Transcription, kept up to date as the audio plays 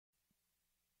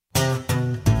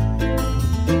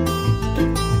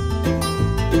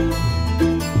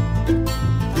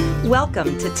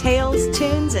Welcome to Tales,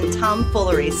 Tunes, and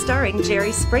Tomfoolery starring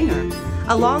Jerry Springer,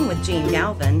 along with Gene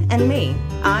Galvin and me.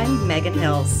 I'm Megan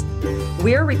Hills.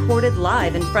 We're recorded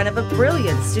live in front of a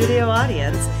brilliant studio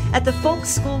audience at the Folk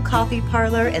School Coffee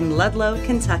Parlor in Ludlow,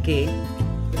 Kentucky.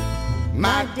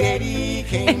 My daddy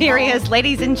came And here he is,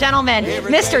 ladies and gentlemen,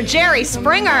 Mr. Jerry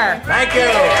Springer. Thank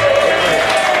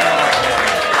you.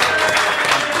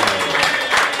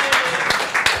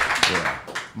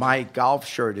 My golf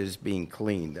shirt is being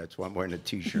cleaned. That's why I'm wearing a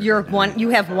T-shirt. You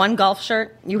have one golf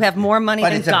shirt. You have more money but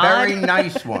than it's God. a very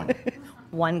nice one.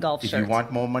 One golf shirt. If you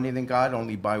want more money than God,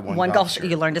 only buy one golf shirt.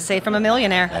 You learn to save from a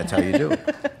millionaire. That's how you do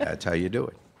it. That's how you do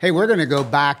it. Hey, we're going to go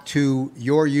back to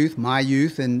your youth, my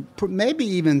youth, and maybe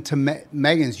even to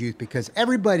Megan's youth, because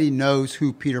everybody knows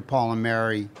who Peter, Paul, and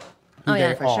Mary who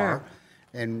they for are sure.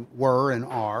 and were and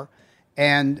are.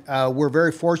 And we're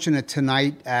very fortunate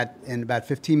tonight in about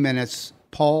 15 minutes,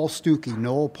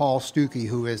 Noel Paul Stookey,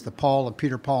 who is the Paul of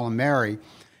Peter, Paul, and Mary,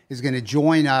 is going to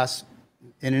join us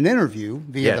in an interview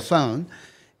via the phone.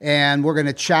 And we're going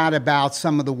to chat about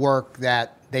some of the work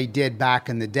that they did back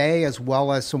in the day, as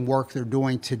well as some work they're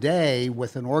doing today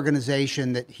with an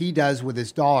organization that he does with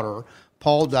his daughter,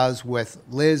 Paul does with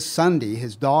Liz Sunday,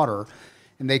 his daughter.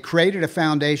 And they created a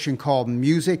foundation called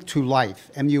Music to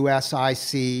Life,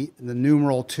 MUSIC, the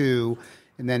numeral 2,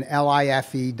 and then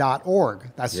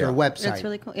life.org. That's their website. That's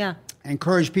really cool, yeah. I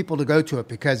encourage people to go to it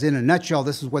because in a nutshell,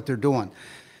 this is what they're doing.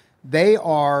 They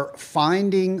are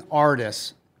finding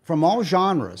artists from all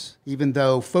genres, even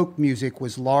though folk music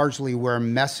was largely where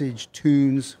message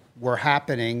tunes were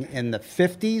happening in the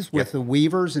 50s with the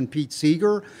Weavers and Pete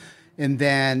Seeger, and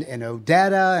then in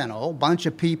Odetta and a whole bunch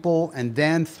of people, and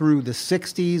then through the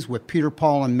 60s with Peter,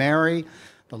 Paul, and Mary,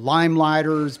 the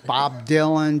Limelighters, Bob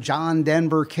Dylan, John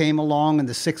Denver came along in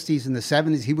the 60s and the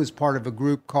 70s. He was part of a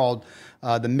group called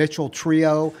the Mitchell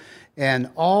Trio. And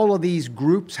all of these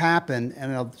groups happened,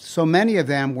 and so many of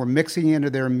them were mixing into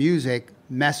their music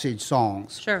message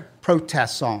songs,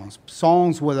 protest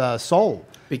songs with a soul.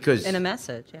 Because in a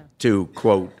message, to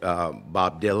quote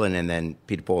Bob Dylan, and then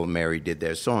Peter, Paul, and Mary did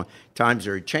their song, times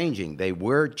are changing. They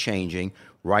were changing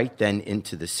right then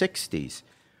into the 60s.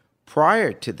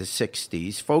 Prior to the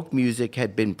 60s, folk music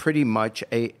had been pretty much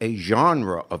a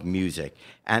genre of music,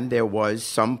 and there was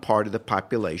some part of the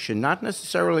population, not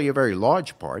necessarily a very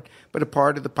large part, but a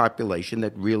part of the population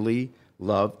that really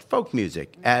loved folk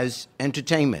music as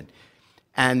entertainment.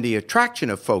 And the attraction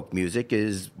of folk music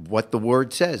is what the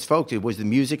word says, folks. It was the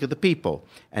music of the people,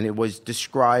 and it was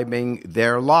describing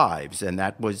their lives, and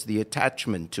that was the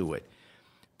attachment to it.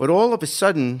 But all of a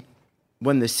sudden,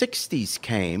 when the 60s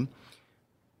came,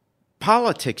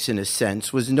 politics, in a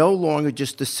sense, was no longer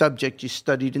just a subject you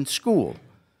studied in school.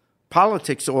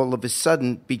 Politics all of a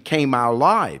sudden became our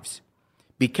lives.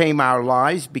 Became our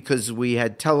lives because we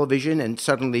had television, and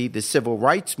suddenly the civil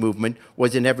rights movement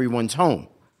was in everyone's home.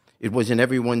 It was in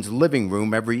everyone's living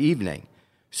room every evening.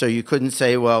 So you couldn't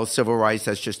say, well, civil rights,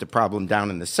 that's just a problem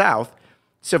down in the South.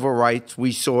 Civil rights,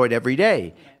 we saw it every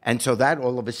day. And so that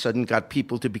all of a sudden got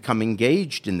people to become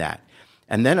engaged in that.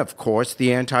 And then, of course,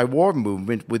 the anti-war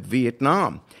movement with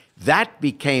Vietnam. That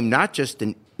became not just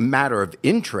a matter of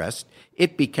interest,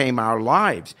 it became our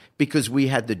lives because we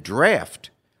had the draft.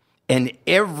 And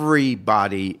everyone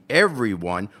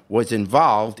was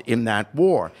involved in that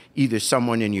war. Either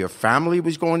someone in your family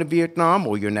was going to Vietnam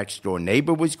or your next door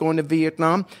neighbor was going to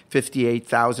Vietnam.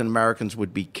 58,000 Americans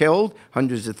would be killed,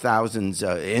 hundreds of thousands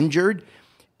injured.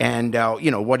 And,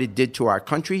 what it did to our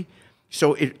country.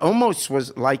 So it almost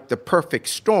was like the perfect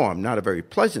storm, not a very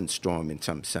pleasant storm in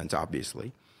some sense,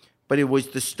 obviously, but it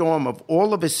was the storm of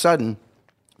all of a sudden,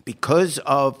 because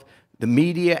of the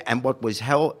media and what was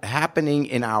happening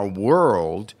in our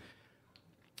world,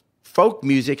 folk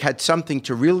music had something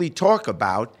to really talk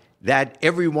about that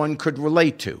everyone could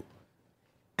relate to.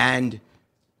 And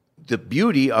the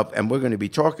beauty of, and we're going to be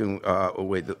talking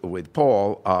with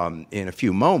Paul in a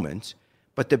few moments,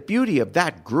 but the beauty of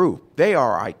that group, they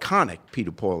are iconic,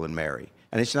 Peter, Paul, and Mary.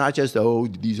 And it's not just,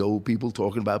 these old people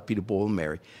talking about Peter, Paul, and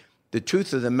Mary. The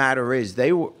truth of the matter is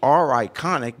they are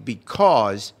iconic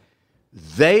because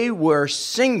they were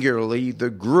singularly the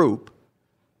group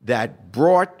that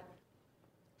brought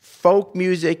folk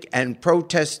music and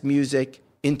protest music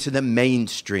into the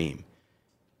mainstream.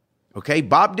 Okay,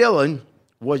 Bob Dylan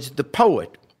was the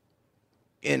poet,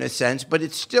 in a sense, but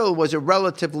it still was a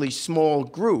relatively small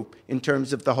group in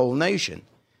terms of the whole nation.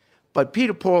 But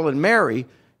Peter, Paul, and Mary,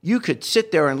 you could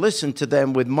sit there and listen to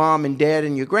them with mom and dad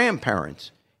and your grandparents.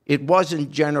 It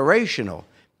wasn't generational.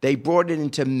 They brought it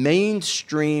into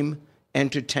mainstream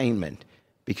entertainment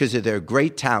because of their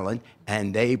great talent,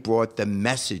 and they brought the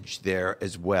message there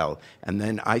as well. And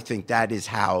then I think that is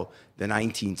how the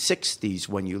 1960s,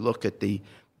 when you look at the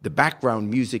background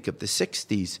music of the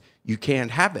 60s, you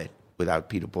can't have it without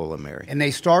Peter, Paul, and Mary. And they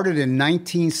started in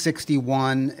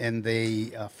 1961, and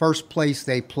the first place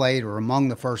they played, or among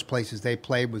the first places they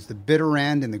played, was the Bitter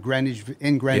End in Greenwich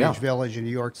Village in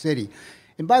New York City.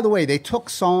 And by the way, they took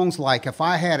songs like "If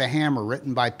I Had a Hammer,"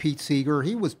 written by Pete Seeger.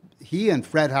 He and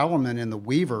Fred Hellerman and the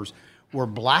Weavers were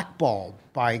blackballed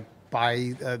by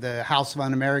the House of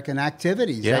Un-American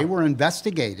Activities. Yeah. They were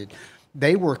investigated.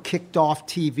 They were kicked off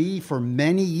TV for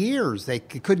many years. They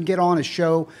couldn't get on a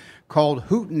show called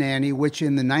Hootenanny, which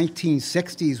in the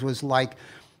 1960s was like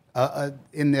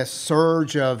in this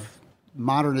surge of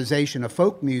modernization of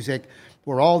folk music,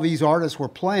 where all these artists were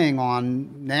playing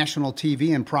on national TV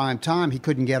in prime time. He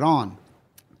couldn't get on.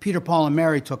 Peter, Paul, and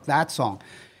Mary took that song.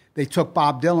 They took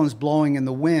Bob Dylan's "Blowing in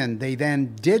the Wind." They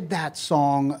then did that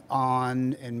song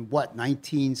in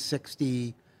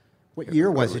 1960. What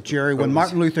year was it, Jerry? When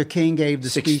Martin Luther King gave the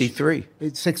 63. speech.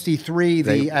 It's 63.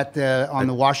 On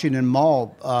the Washington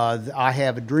Mall, "I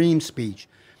Have a Dream" speech.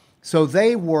 So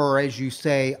they were, as you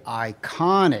say,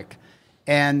 iconic.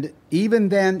 And even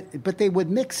then, but they would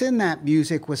mix in that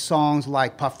music with songs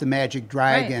like "Puff the Magic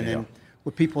Dragon," Right. and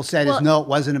what people said is, no, it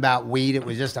wasn't about weed. It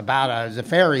was just about it was a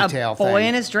fairy tale thing. Boy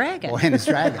and his dragon. Boy and his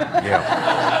dragon.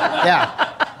 Yeah.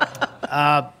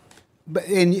 But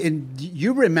and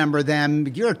you remember them.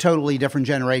 You're a totally different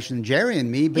generation than Jerry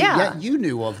and me, but yet you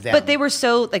knew of them. But they were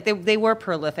so they were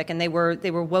prolific, and they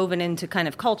were woven into kind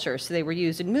of culture. So they were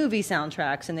used in movie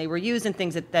soundtracks, and they were used in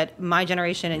things that my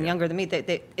generation and younger than me,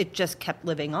 it just kept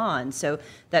living on. So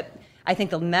that I think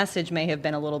the message may have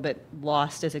been a little bit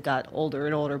lost as it got older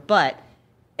and older, but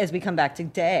as we come back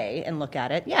today and look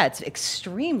at it, it's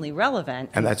extremely relevant.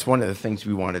 And that's one of the things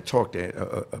we want to talk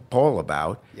to Paul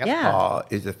about. Yep. Yeah.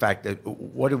 Is the fact that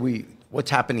what's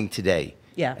happening today?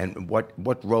 Yeah. And what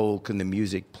role can the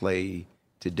music play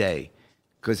today?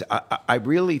 Because I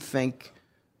really think,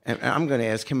 and I'm going to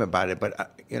ask him about it,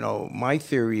 but my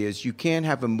theory is you can't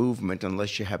have a movement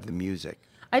unless you have the music.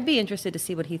 I'd be interested to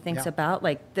see what he thinks about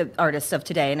like the artists of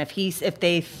today, and if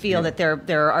they feel that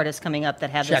there are artists coming up that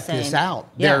have Check the same. this out.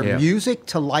 Yeah. Their Music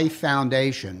to Life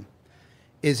Foundation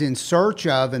is in search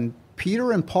of, and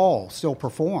Peter and Paul still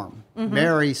perform. Mm-hmm.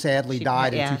 Mary sadly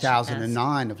died in she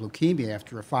 2009 of leukemia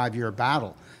after a 5-year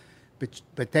battle.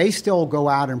 But they still go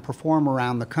out and perform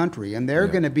around the country, and they're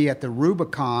going to be at the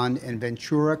Rubicon in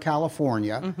Ventura,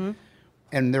 California. Mm-hmm.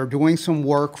 And they're doing some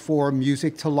work for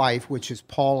Music to Life, which is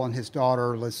Paul and his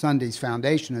daughter Liz Sunday's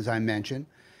foundation, as I mentioned.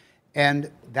 And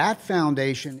that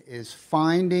foundation is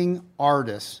finding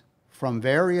artists from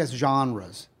various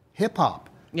genres, hip-hop,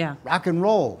 rock and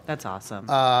roll, That's awesome.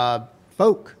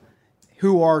 folk,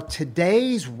 who are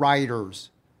today's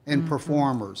writers and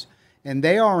performers. And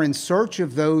they are in search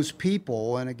of those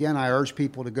people. And again, I urge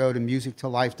people to go to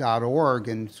musictolife.org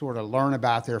and sort of learn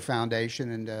about their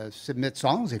foundation and submit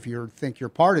songs if you think you're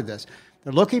part of this.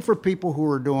 They're looking for people who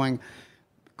are doing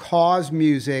cause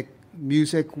music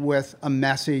with a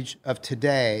message of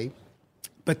today.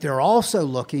 But they're also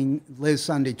looking, Liz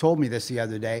Sunday told me this the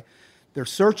other day, they're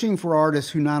searching for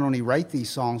artists who not only write these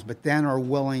songs, but then are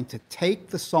willing to take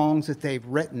the songs that they've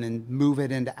written and move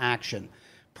it into action.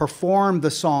 Perform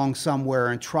the song somewhere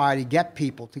and try to get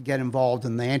people to get involved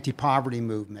in the anti-poverty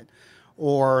movement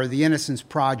or the Innocence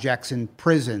Projects in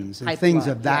prisons and things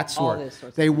of that sort.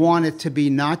 They want it to be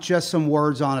not just some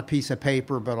words on a piece of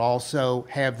paper, but also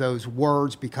have those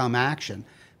words become action.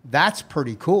 That's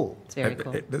pretty cool. It's very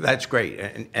cool. That's great.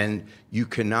 And you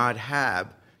cannot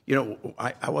have,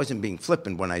 I wasn't being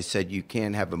flippant when I said you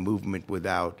can't have a movement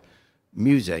without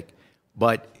music,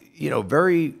 but,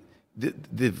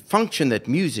 the function that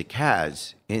music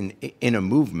has in a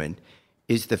movement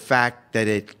is the fact that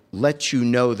it lets you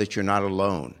know that you're not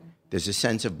alone. There's a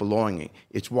sense of belonging.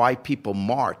 It's why people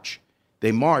march.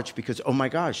 They march because, oh my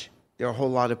gosh, there are a whole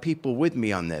lot of people with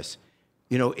me on this.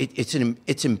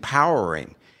 It's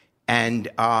empowering, and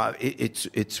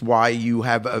it's why you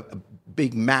have a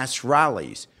big mass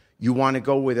rallies. You want to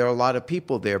go where there are a lot of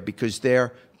people there because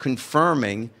they're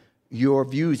confirming your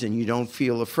views, and you don't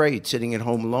feel afraid sitting at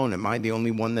home alone. Am I the only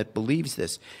one that believes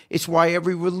this? It's why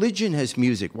every religion has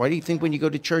music. Why do you think when you go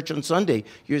to church on Sunday,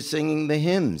 you're singing the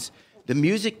hymns? The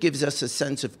music gives us a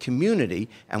sense of community,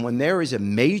 and when there is a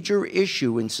major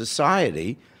issue in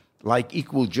society, like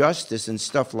equal justice and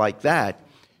stuff like that,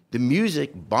 the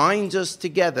music binds us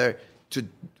together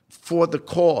for the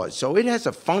cause. So it has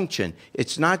a function.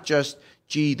 It's not just,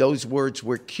 gee, those words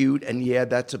were cute, and yeah,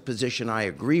 that's a position I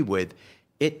agree with.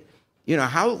 You know,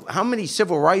 how many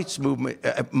civil rights movement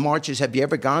marches have you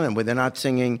ever gone in where they're not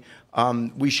singing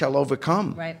 "We Shall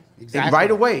Overcome"? Right. Exactly. Right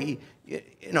away,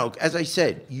 you know, as I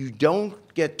said, you don't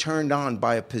get turned on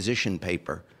by a position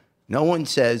paper. No one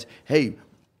says, "Hey,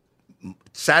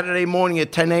 Saturday morning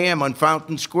at 10 a.m. on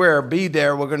Fountain Square, be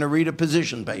there. We're going to read a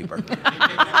position paper."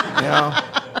 You know,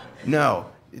 no.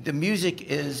 The music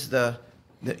is the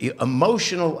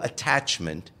emotional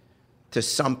attachment to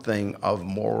something of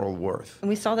moral worth. And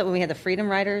we saw that when we had the Freedom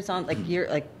Riders on, 2 years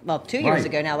Right.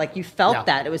 ago now. Like, you felt Yeah.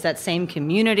 that. It was that same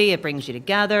community. It brings you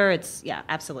together. It's,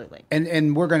 absolutely.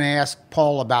 And we're going to ask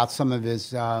Paul about some of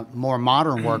his more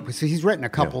modern work, because he's written a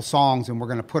couple songs, and we're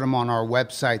going to put them on our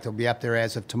website. They'll be up there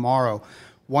as of tomorrow.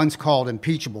 One's called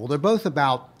Impeachable. They're both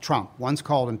about Trump. One's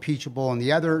called Impeachable, and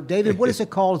the other, David, what is it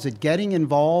called? Is it Getting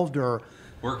Involved or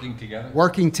Working Together?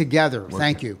 Working Together?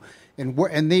 Thank you.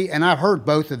 And I've heard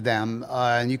both of them,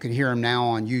 and you can hear them now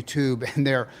on YouTube, and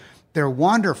they're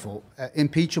wonderful.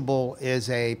 Impeachable is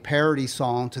a parody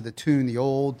song to the tune, the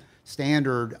old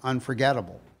standard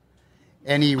Unforgettable.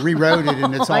 And he rewrote it,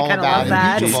 and it's I all kinda about love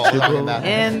that. impeachable.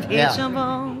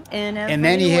 Impeachable in every And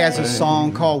then he has a way.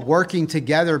 song called Working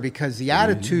Together, because the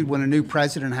attitude when a new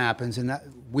president happens, and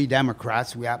we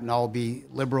Democrats, we happen to all be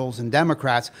liberals and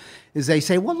Democrats, is they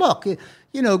say, well, look,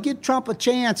 give Trump a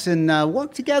chance and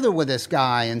work together with this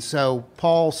guy. And so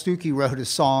Paul Stookey wrote a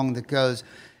song that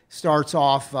starts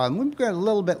off, we're going to a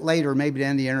little bit later, maybe to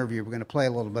end the interview, we're going to play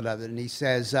a little bit of it. And he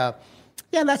says,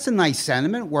 yeah, that's a nice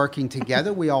sentiment, working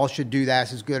together. We all should do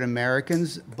that as good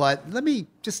Americans. But let me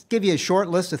just give you a short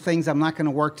list of things I'm not going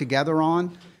to work together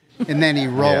on. And then he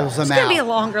rolls them out. It's going to be a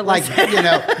longer list.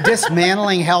 Like,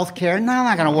 dismantling health care. No, I'm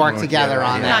not going to work together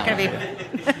on that. Not going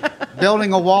to be.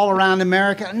 Building a wall around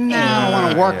America. No, I don't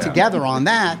want to work together on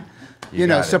that.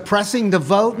 Suppressing the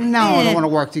vote. No, I don't want to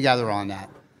work together on that.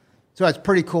 So it's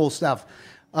pretty cool stuff.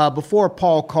 Before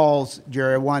Paul calls,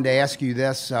 Jerry, I wanted to ask you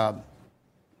this.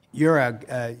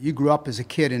 You grew up as a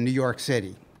kid in New York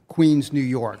City, Queens, New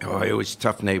York. Oh, it was a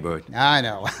tough neighborhood. I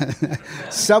know.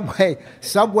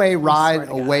 subway ride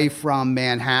away from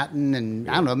Manhattan, and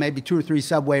I don't know, maybe 2 or 3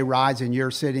 subway rides, and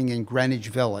you're sitting in Greenwich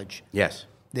Village. Yes.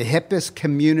 The hippest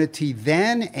community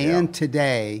then and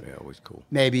today, Yeah, it was cool.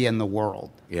 maybe in the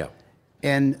world. Yeah.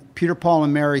 And Peter, Paul,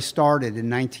 and Mary started in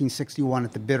 1961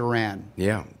 at the Bitter End.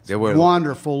 Yeah. There were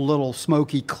Wonderful little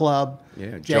smoky club.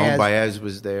 Yeah, jazz. Joan Baez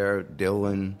was there,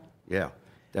 Dylan. Yeah.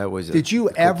 That was Did you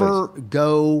a cool ever place.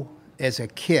 go as a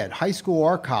kid, high school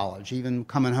or college, even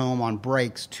coming home on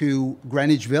breaks, to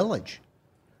Greenwich Village?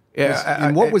 Yeah.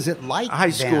 And what was it like High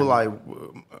then? school,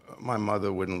 my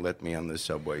mother wouldn't let me on the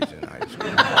subways in high school.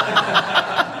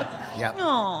 Yeah.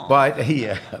 Aw, But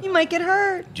yeah. you might get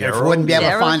hurt. Jeff wouldn't be able to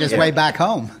Gerald find his Gerald. way back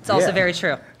home. It's also Yeah. very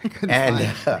true.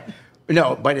 And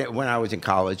no, but when I was in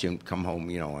college and come home,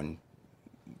 on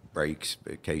breaks,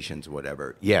 vacations,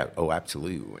 whatever. Yeah. Oh,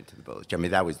 absolutely. We went to the village. I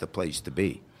mean, that was the place to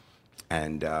be.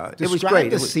 And it was Describe great.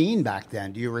 the It was- scene back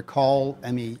then. Do you recall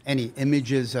any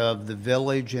images of the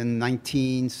village in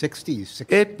 1960s?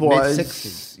 It was,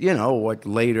 mid-60s? what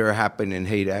later happened in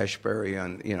Haight-Ashbury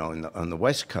on the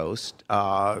West Coast.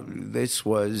 This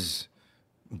was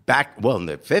back, in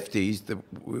the 50s,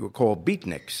 we were called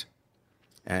beatniks.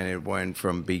 And it went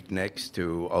from beatniks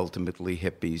to ultimately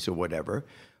hippies or whatever.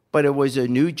 But it was a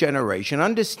new generation.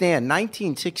 Understand,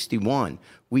 1961,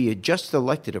 we had just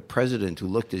elected a president who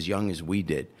looked as young as we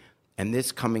did. And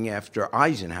this coming after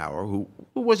Eisenhower, who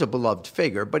was a beloved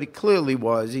figure, but he clearly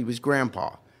he was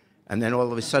grandpa. And then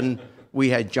all of a sudden, we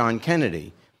had John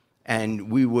Kennedy. And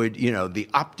we would, the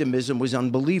optimism was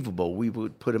unbelievable. We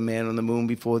would put a man on the moon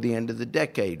before the end of the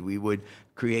decade. We would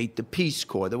create the Peace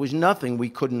Corps. There was nothing we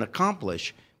couldn't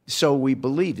accomplish. So we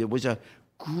believed. It was a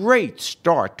great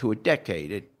start to a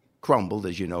decade. It crumbled,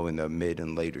 as you know, in the mid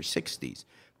and later 60s.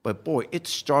 But boy, it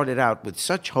started out with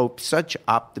such hope, such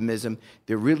optimism.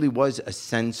 There really was a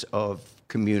sense of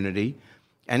community.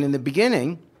 And in the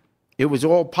beginning, it was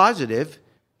all positive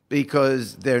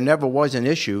because there never was an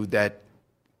issue that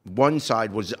one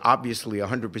side was obviously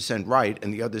 100% right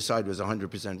and the other side was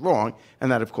 100% wrong.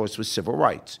 And that, of course, was civil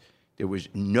rights. There was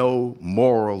no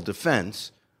moral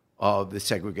defense of the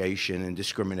segregation and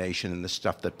discrimination and the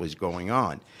stuff that was going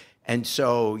on. And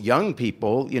so young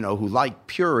people, who like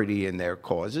purity in their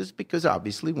causes, because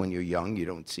obviously when you're young, you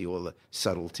don't see all the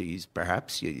subtleties,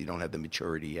 perhaps. You don't have the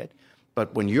maturity yet.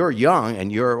 But when you're young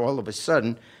and you're all of a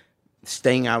sudden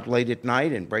staying out late at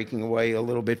night and breaking away a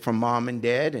little bit from mom and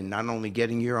dad and not only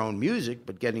getting your own music,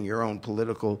 but getting your own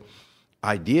political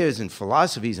ideas and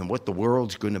philosophies and what the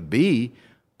world's going to be,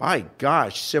 by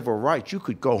gosh, civil rights. You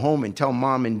could go home and tell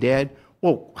mom and dad,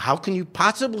 well, how can you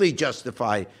possibly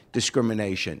justify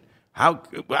discrimination? How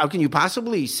can you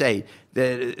possibly say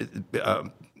that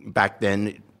back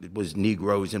then it was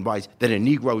Negroes and whites, that a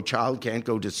Negro child can't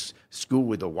go to school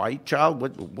with a white child?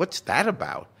 What's that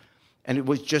about? And it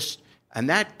was just, and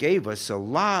that gave us a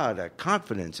lot of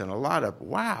confidence and a lot of,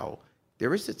 wow,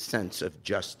 there is a sense of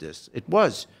justice. It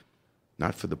was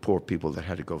not for the poor people that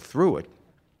had to go through it.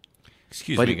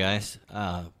 Excuse me, guys.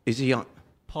 Is he on?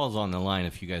 Paul's on the line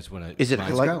if you guys want to. Is it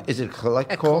a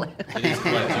collect call? It is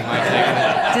collecting.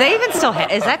 Do they even still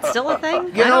is that still a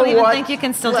thing? You I know don't even what? think you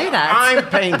can still do that. I'm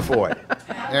paying for it.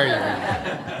 There you go.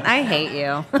 I hate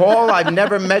you. Paul, I've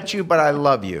never met you, but I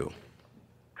love you.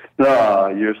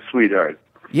 You're a sweetheart.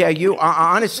 Yeah, you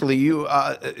honestly, you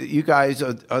guys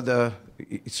are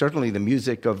certainly the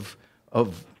music of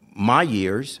my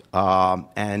years,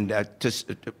 and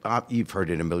you've heard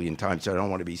it a million times, so I don't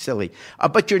want to be silly.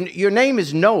 But your name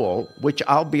is Noel, which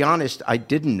I'll be honest, I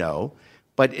didn't know,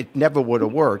 but it never would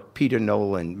have worked. Peter,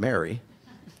 Noel, and Mary.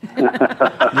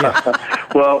 Yeah.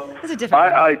 Well, different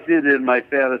I did in my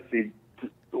fantasy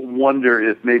wonder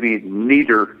if maybe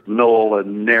neither Noel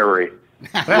and Nary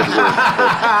would work.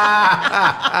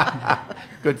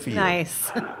 Good for you.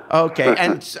 Nice. Okay,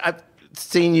 and I've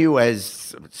seen you,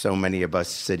 as so many of us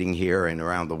sitting here and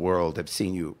around the world have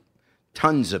seen you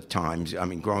tons of times. I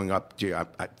mean, growing up,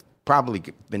 I've probably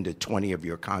been to 20 of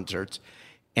your concerts.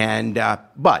 And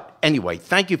but anyway,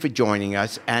 thank you for joining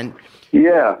us. And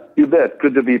Yeah, you bet.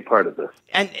 Good to be part of this.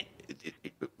 And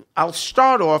I'll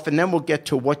start off, and then we'll get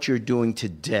to what you're doing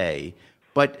today.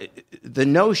 But the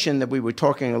notion that we were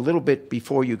talking a little bit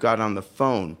before you got on the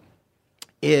phone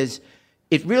is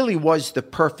it really was the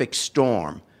perfect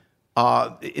storm.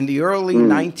 In the early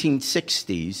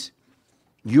 1960s,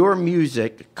 your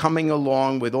music coming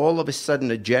along with all of a sudden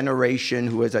a generation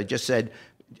who, as I just said,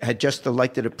 had just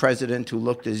elected a president who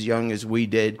looked as young as we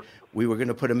did. We were going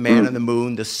to put a man on the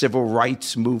moon, the civil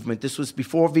rights movement. This was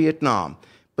before Vietnam.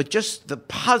 But just the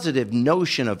positive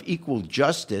notion of equal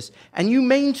justice, and you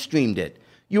mainstreamed it.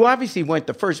 You obviously weren't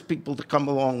the first people to come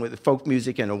along with folk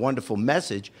music and a wonderful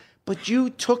message, but you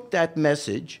took that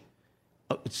message,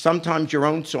 sometimes your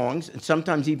own songs and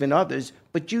sometimes even others,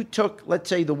 but you took, let's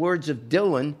say, the words of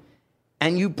Dylan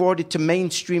and you brought it to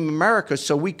mainstream America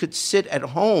so we could sit at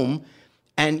home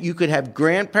and you could have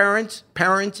grandparents,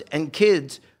 parents, and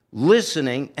kids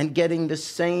listening and getting the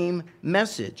same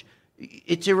message.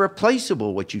 It's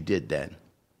irreplaceable what you did then.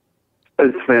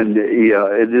 It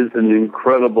is an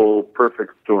incredible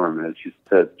perfect storm, as you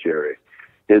said, Jerry.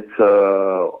 It's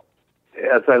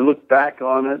as I look back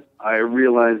on it, I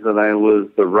realized that I was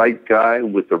the right guy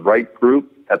with the right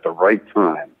group at the right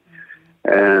time.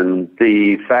 And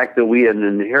the fact that we had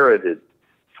inherited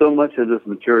so much of this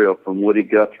material from Woody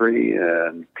Guthrie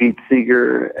and Pete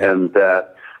Seeger, and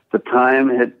that the time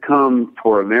had come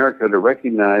for America to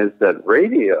recognize that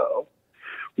radio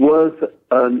was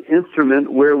an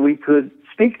instrument where we could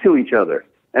speak to each other.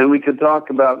 And we could talk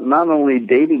about not only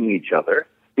dating each other,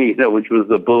 which was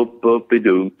the boop,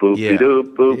 boop-de-doop,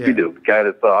 boop-de-doop, boop-de-doop kind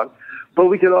of song, but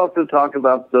we could also talk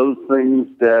about those things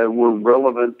that were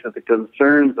relevant to the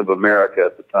concerns of America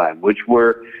at the time, which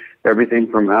were everything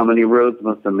from how many roads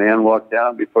must a man walk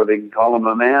down before they can call him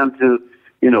a man to,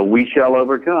 we shall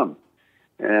overcome.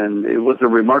 And it was a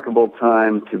remarkable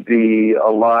time to be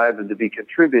alive and to be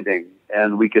contributing.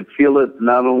 And we could feel it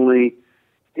not only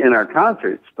in our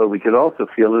concerts, but we could also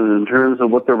feel it in terms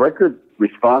of what the record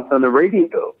response on the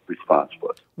radio response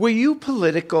was. Were you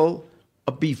political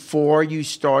before you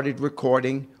started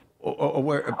recording?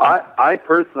 I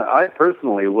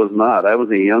personally was not. I was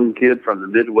a young kid from the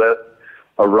Midwest,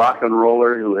 a rock and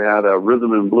roller who had a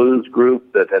rhythm and blues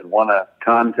group that had won a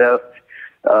contest,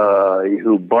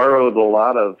 who borrowed a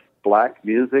lot of black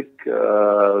music,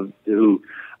 who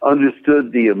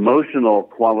understood the emotional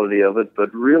quality of it,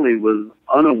 but really was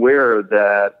unaware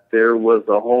that there was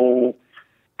a whole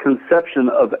conception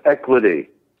of equity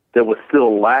that was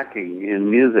still lacking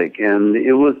in music. And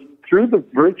it was through the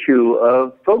virtue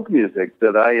of folk music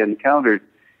that I encountered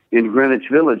in Greenwich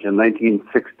Village in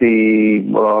 1960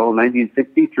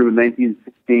 through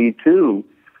 1962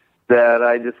 that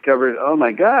I discovered, oh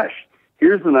my gosh,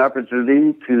 here's an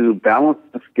opportunity to balance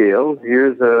the scale.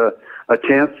 Here's a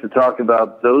chance to talk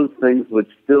about those things which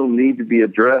still need to be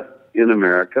addressed in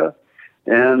America.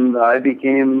 And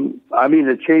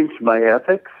it changed my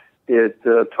ethics. It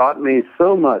taught me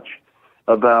so much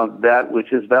about that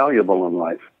which is valuable in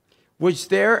life. Was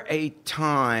there a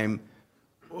time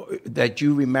that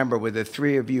you remember where the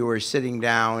three of you are sitting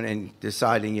down and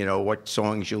deciding, what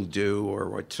songs you'll do or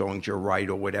what songs you'll write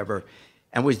or whatever?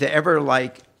 And was there ever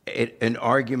an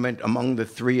argument among the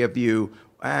three of you,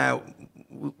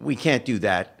 we can't do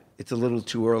that. it's a little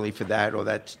too early for that, or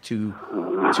that's too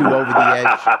over the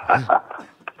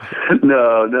edge?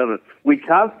 No. We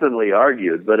constantly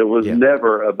argued, but it was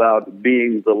never about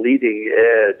being the leading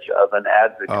edge of an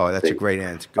advocacy. Oh, that's a great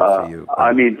answer. Good for you.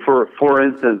 I mean, for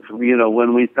instance,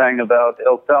 when we sang about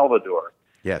El Salvador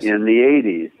in the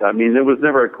 80s, I mean, there was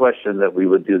never a question that we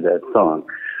would do that song.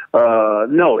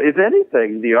 No, if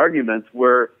anything, the arguments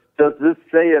were, does this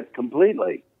say it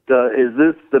completely? Is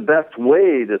this the best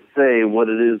way to say what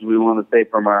it is we want to say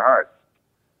from our hearts?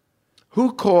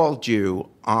 Who called you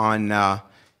on?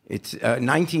 It's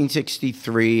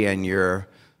 1963, and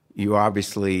you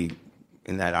obviously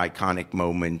in that iconic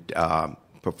moment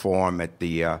perform at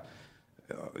the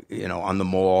on the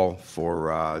Mall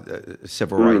for the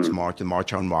Civil Rights March, the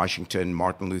March on Washington,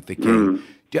 Martin Luther King.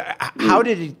 How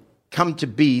did it come to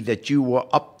be that you were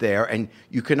up there and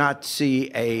you cannot see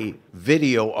a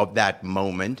video of that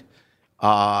moment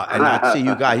and not see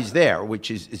you guys there,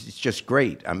 which is just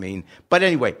great. I mean, but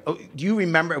anyway, do you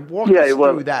remember? Walk us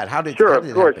through that. How did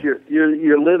of course happen?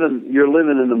 You're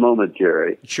living in the moment,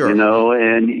 Jerry. Sure.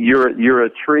 And you're a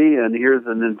tree, and here's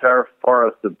an entire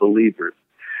forest of believers.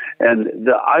 And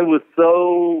I was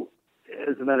so,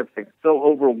 as a matter of fact, so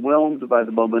overwhelmed by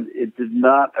the moment, it did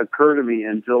not occur to me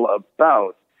until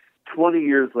about 20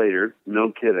 years later,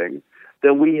 no kidding,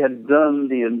 that we had done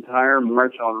the entire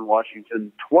March on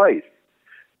Washington twice.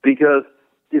 Because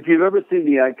if you've ever seen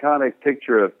the iconic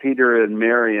picture of Peter and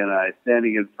Mary and I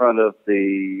standing in front of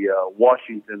the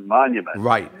Washington Monument,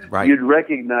 right, you'd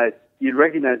recognize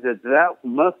that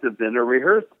must have been a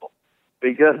rehearsal,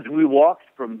 because we walked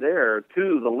from there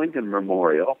to the Lincoln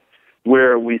Memorial,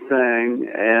 where we sang,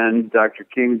 and Dr.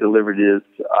 King delivered his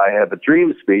 "I Have a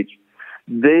Dream" speech.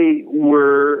 They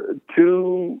were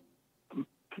two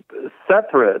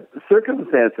separate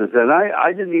circumstances, and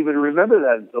I didn't even remember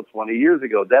that until 20 years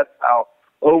ago. That's how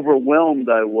overwhelmed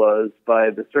I was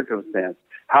by the circumstance.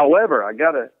 However, I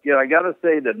gotta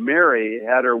say that Mary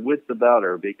had her wits about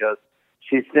her, because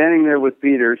she's standing there with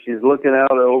Peter. She's looking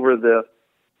out over the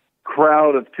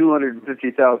crowd of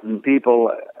 250,000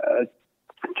 people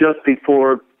just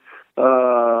before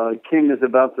King is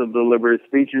about to deliver his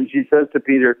speech, and she says to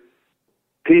Peter,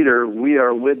 we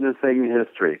are witnessing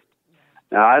history.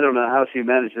 Now, I don't know how she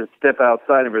managed to step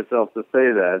outside of herself to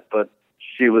say that, but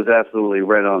she was absolutely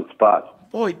right on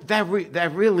spot. Boy, that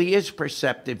really is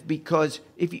perceptive, because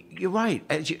you're right.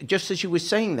 Just as you were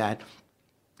saying that,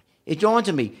 it dawned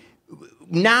on me.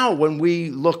 Now, when we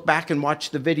look back and watch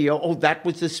the video, that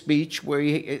was the speech where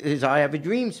his "I Have a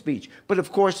Dream" speech. But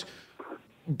of course,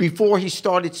 before he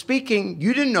started speaking,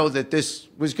 you didn't know that this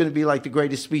was going to be like the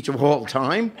greatest speech of all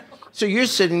time. So you're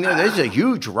sitting there. There's a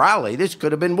huge rally. This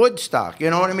could have been Woodstock. You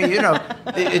know what I mean?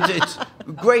 It's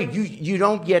great. You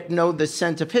don't yet know the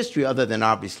sense of history, other than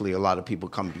obviously a lot of people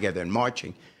come together and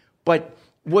marching. But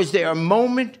was there a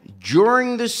moment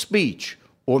during the speech,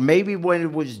 or maybe when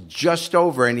it was just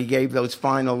over and he gave those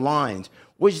final lines,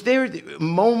 was there a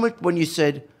moment when you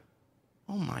said,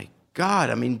 "Oh my God"?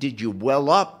 I mean, did you well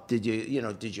up? Did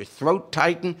did your throat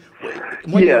tighten?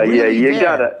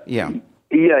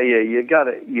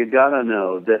 You gotta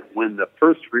know that when the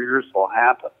first rehearsal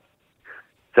happened,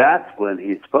 that's when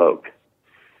he spoke.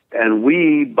 And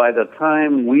by the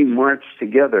time we marched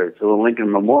together to the Lincoln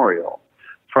Memorial,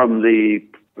 from the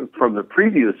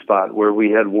preview spot where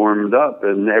we had warmed up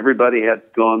and everybody had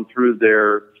gone through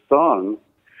their songs,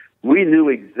 we knew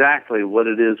exactly what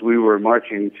it is we were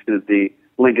marching to the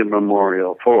Lincoln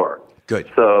Memorial for. Good.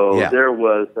 So there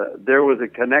was a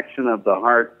connection of the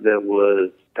heart that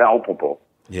was palpable.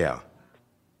 Yeah.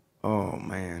 Oh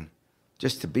man,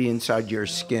 just to be inside your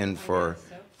skin for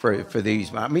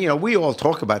these. I mean, we all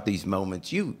talk about these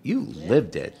moments. You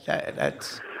lived it.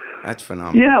 That's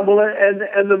phenomenal. Yeah. Well,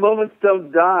 and the moments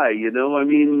don't die. I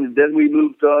mean, then we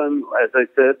moved on, as I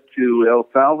said, to El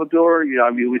Salvador.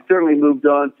 We certainly moved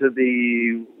on to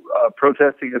the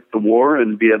protesting against the war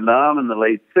in Vietnam in the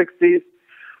late '60s.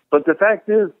 But the fact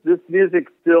is, this music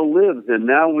still lives, and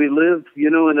now we live,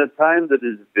 in a time that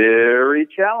is very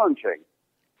challenging.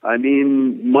 I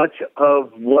mean, much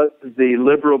of what the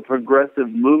liberal progressive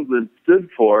movement stood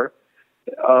for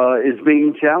is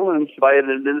being challenged by an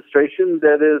administration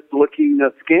that is looking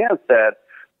askance at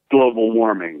global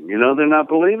warming. They're not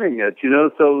believing it,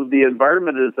 so the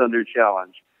environment is under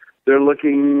challenge. They're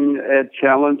looking at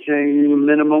challenging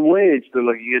minimum wage. They're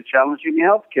looking at challenging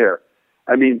health care.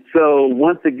 I mean, so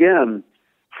once again,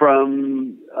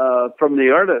 from the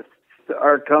artists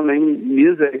are coming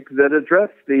music that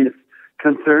address these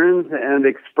concerns and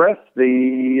express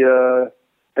the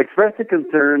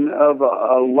concern of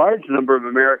a large number of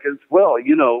Americans. Well,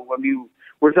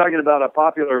 we're talking about a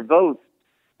popular vote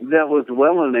that was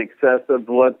well in excess of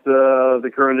what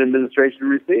the current administration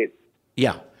received.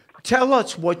 Yeah. Tell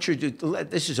us what you're doing.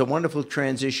 This is a wonderful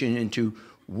transition into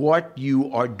what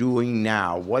you are doing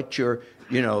now. What you're,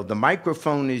 the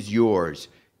microphone is yours.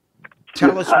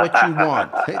 Tell us what you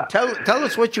want. Tell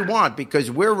us what you want, because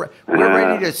we're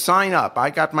ready to sign up. I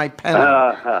got my pen.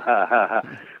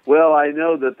 Well, I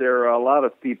know that there are a lot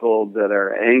of people that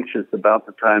are anxious about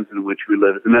the times in which we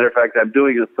live. As a matter of fact, I'm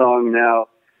doing a song now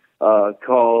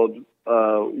called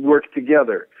Work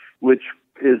Together, which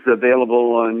is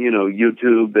available on,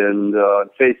 YouTube and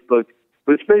Facebook,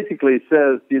 which basically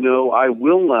says, I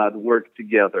will not work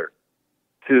together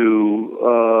to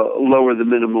lower the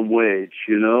minimum wage.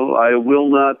 I will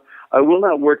not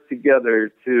work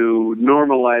together to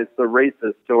normalize the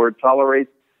racist or tolerate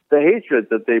the hatred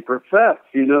that they profess.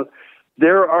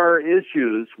 There are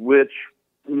issues which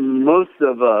most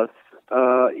of us,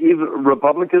 even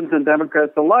Republicans and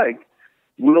Democrats alike,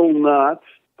 will not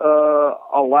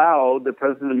allow the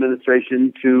present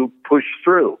administration to push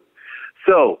through.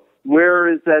 So where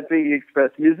is that being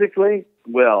expressed musically?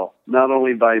 Well, not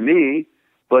only by me,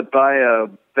 but by a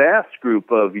vast group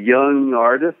of young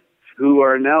artists who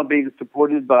are now being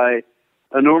supported by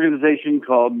an organization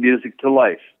called Music to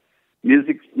Life.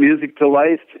 Music to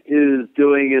Life is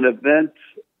doing an event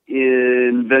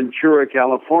in Ventura,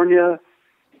 California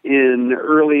in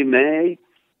early May,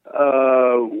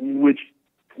 which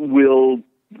will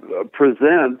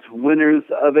present winners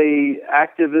of a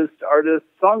activist artist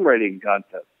songwriting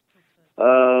contest,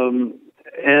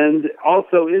 and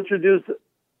also introduce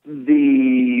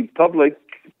the public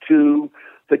to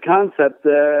the concept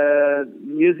that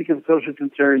music of social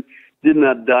concern did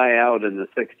not die out in the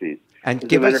 60s. And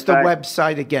give us the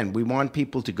website again. We want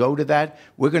people to go to that.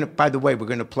 By the way, we're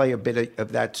going to play a bit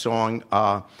of that song,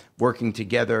 Working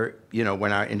Together,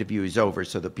 when our interview is over,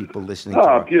 so the people listening to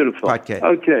our beautiful podcast.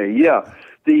 Okay, yeah.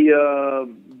 The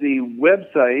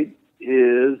website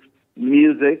is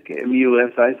music,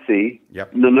 MUSIC,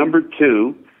 yep. the number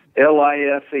 2,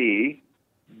 LIFE.org,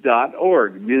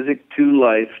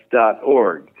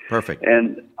 music2life.org. Perfect.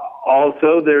 And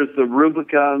also there's the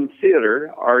Rubicon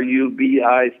Theater,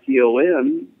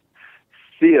 RUBICON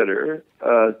Theater,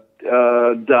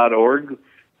 .org,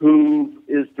 who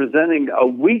is presenting a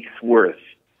week's worth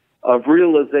of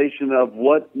realization of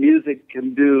what music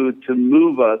can do to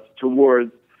move us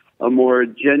towards a more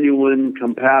genuine,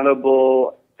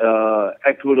 compatible,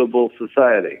 equitable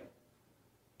society.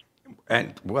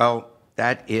 And, well,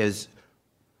 that is,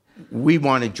 we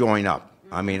want to join up.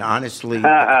 I mean, honestly,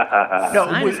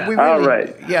 no, we really, all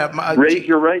right. Yeah, raise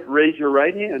your right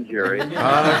hand, Jerry. Wait,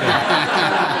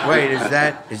 is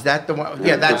that the one?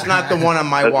 Yeah, that's not the one on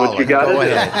my That's wallet. what you got to Go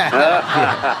do. ahead.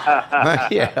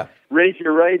 Yeah. Raise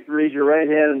your right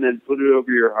hand, and then put it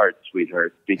over your heart,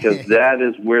 sweetheart, because that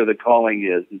is where the calling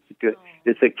is.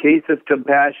 It's a case of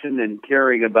compassion and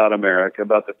caring about America,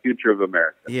 about the future of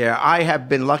America. Yeah, I have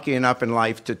been lucky enough in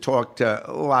life to talk to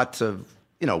lots of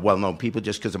well-known people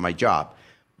just because of my job.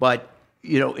 But,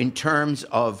 in terms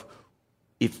of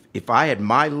if I had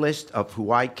my list of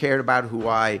who I cared about, who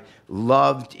I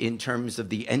loved in terms of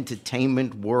the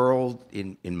entertainment world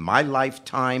in my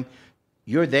lifetime,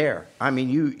 you're there. I mean,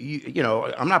 you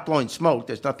I'm not blowing smoke.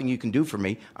 There's nothing you can do for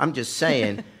me. I'm just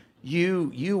saying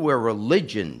you were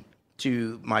religion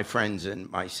to my friends and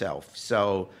myself.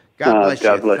 So God bless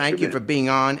God you. bless Thank you, you for man. being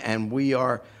on, and we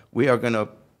are going to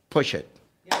push it.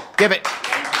 Give it.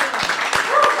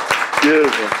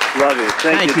 Beautiful. Love you.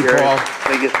 Thank you, Jerry. Paul.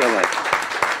 Thank you so much.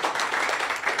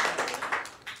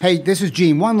 Hey, this is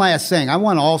Gene. One last thing. I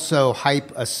want to also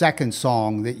hype a second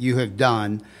song that you have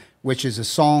done, which is a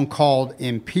song called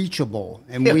Impeachable.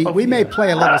 And we may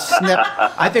play a little snip.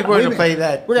 I think we're going to play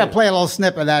that. We're going to play a little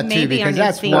snip of that, Maybe too, our because new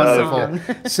that's theme wonderful.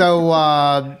 So,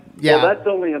 yeah. Well, that's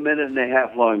only a minute and a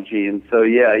half long, Gene. So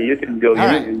yeah, you can go. All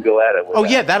right. You can go at it. With Oh,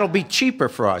 that. yeah, that'll be cheaper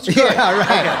for us. Good. Yeah,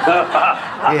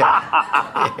 right.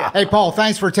 Yeah. Hey, Paul,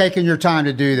 thanks for taking your time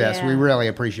to do this. Yeah. We really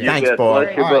appreciate You it. Thanks, bet. Paul.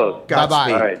 Bless you All right. both. Bye-bye.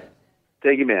 Godspeed. All right.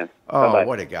 Thank you, man. Oh, Bye-bye.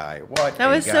 what a guy. What That a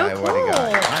was so guy. What a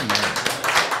guy. cool. I mean,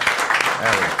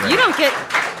 that was great. You don't get,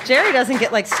 Jerry doesn't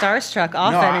get like starstruck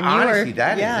often. No, and you honestly, were,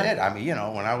 that is yeah. it. I mean,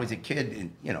 when I was a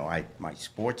kid, my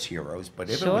sports heroes,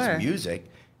 but if it Sure. was music,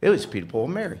 it was Peter, Paul,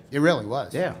 and Mary. It really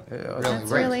was. Yeah.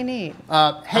 That's great. really neat. Hey,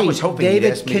 I was hoping David,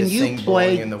 he'd ask me can to you sing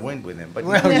play? Blowing in the Wind with him, but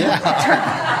Well, yeah.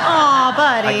 Aw,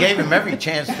 buddy. I gave him every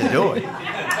chance to do it.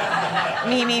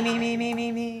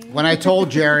 Me. When I told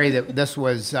Jerry that this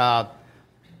was,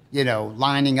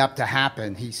 lining up to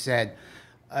happen, he said,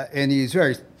 And he's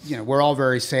very, we're all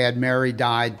very sad. Mary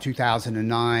died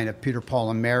 2009 of Peter,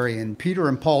 Paul, and Mary. And Peter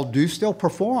and Paul do still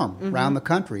perform around the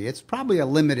country. It's probably a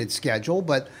limited schedule,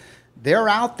 but they're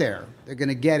out there. They're going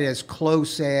to get as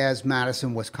close as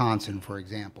Madison, Wisconsin, for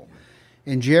example.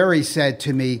 And Jerry said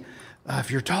to me, if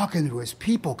you're talking to his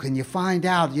people, can you find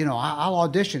out, I'll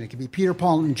audition. It could be Peter,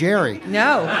 Paul, and Jerry.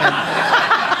 No.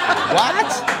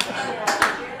 What?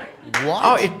 What?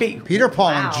 Oh, it'd be Peter,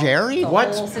 Paul, and Jerry?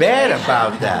 What's bad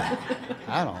about that?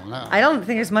 I don't know. I don't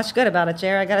think there's much good about it,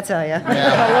 Jerry. I got to tell you. I'm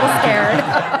a little scared.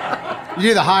 You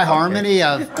do the high harmony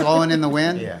of Blowing in the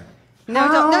Wind? Yeah. No.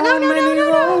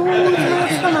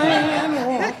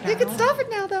 You can stop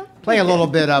it now, though. Play a little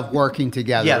bit of Working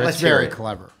Together. Yeah, it's let's hear very it.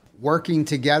 clever. Working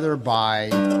Together by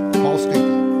Paul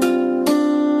Stookey.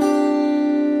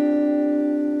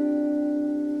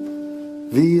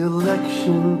 The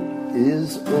election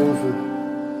is over.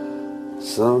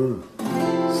 Some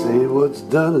say what's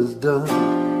done is done.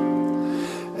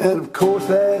 And of course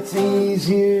that's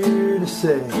easier to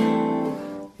say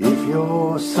if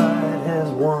your side has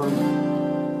won.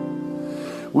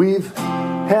 We've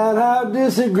had our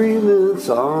disagreements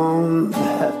on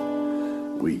that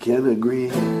we can agree.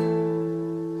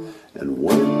 And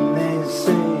when they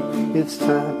say it's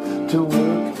time to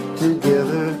work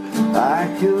together, I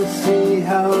can see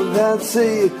how that's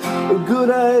a good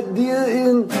idea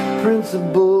in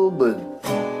principle, but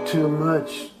too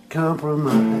much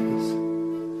compromise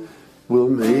will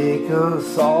make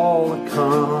us all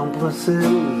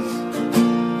accomplices.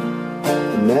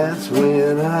 And that's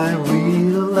when I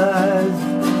realize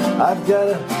I've got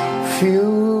a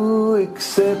few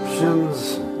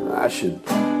exceptions. I should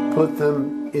put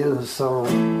them in a song.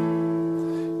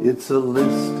 It's a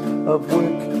list of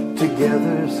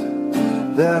work-togethers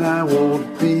that I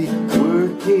won't be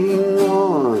working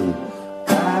on.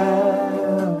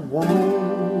 I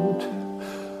won't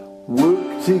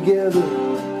work together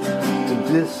to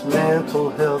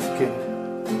dismantle healthcare.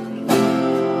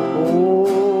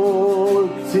 Oh,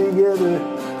 work together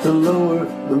to lower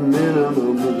the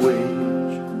minimum wage.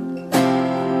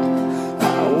 I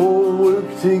won't work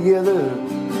together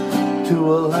to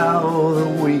allow the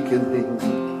weakening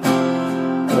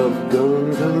of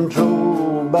gun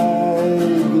control by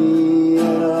the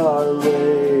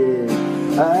NRA.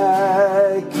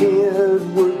 I can't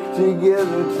work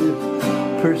together to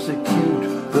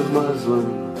persecute the Muslim.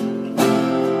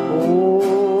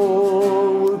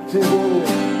 Oh, work together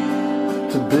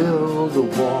to build a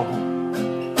wall.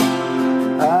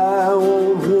 I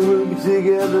won't work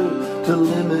together to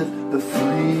limit the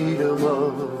freedom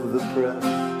of the press.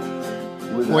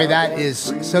 Boy, that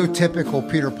is so typical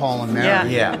Peter, Paul, and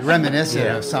Mary. Yeah. Reminiscent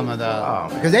of some of the...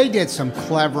 Because they did some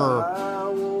clever...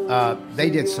 they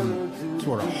did some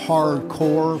sort of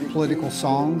hardcore political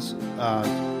songs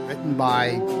often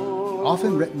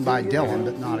written by Dylan,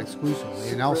 but not exclusively.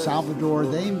 In El Salvador,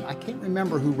 I can't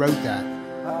remember who wrote that.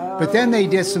 But then they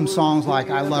did some songs like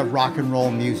I Love Rock and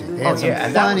Roll Music. They had some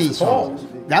funny songs.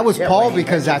 That was Paul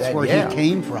because that's where he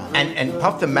came from. And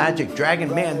Puff the Magic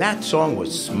Dragon, man, that song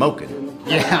was smoking.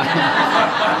 Yeah.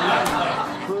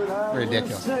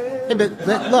 Ridiculous. Hey, but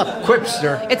look,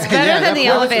 Quipster. It's better than the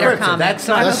elevator comic, That's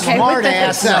so not I'm a okay smart with it.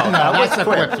 ass. No, that's a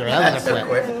quipster. That's a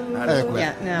quip.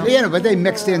 Yeah, no. But they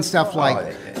mixed in stuff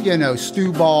like,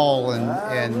 Stew Ball,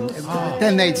 and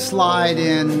then they'd slide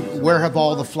in Where Have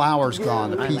All the Flowers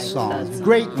Gone, the peace songs.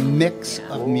 Great mix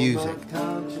of music.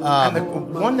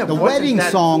 The wedding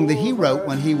song that he wrote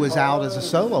when he was out as a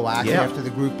solo act after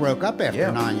the group broke up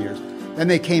after 9 years. Then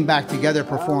they came back together,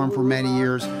 performed for many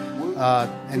years,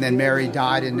 and then Mary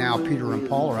died, and now Peter and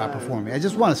Paul are out performing. I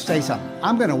just want to say something.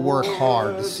 I'm going to work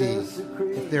hard to see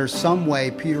if there's some way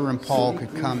Peter and Paul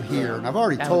could come here. And I've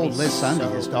already told Liz Sunday,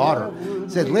 his daughter,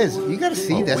 said, Liz, you got to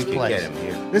see this place.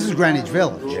 This is Greenwich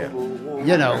Village.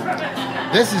 Yeah.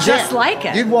 This is Just like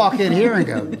it. You'd walk in here and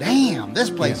go, damn, this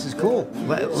place is cool.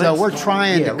 So we're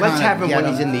trying to let's have him when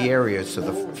get he's in the area so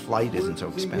the flight isn't so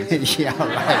expensive. Yeah,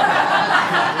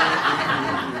 right.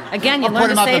 Again, you Or learn put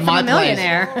to him up save in from my a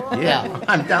millionaire. Yeah.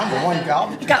 I'm down for one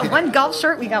golf. We got one golf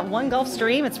shirt. We got one golf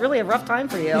stream. It's really a rough time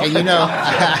for you. And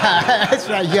that's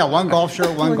right. Yeah, one golf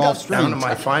shirt, one golf stream. Down to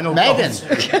my final Megan. golf.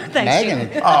 Thanks,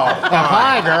 Megan. Jim.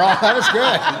 Hi, girl. That was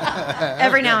good.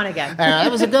 Every now and again. That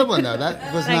was a good one, though.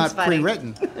 That was Thanks, not buddy.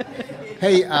 pre-written.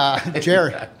 Hey,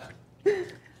 Jerry.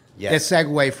 Yes. A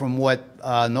segue from what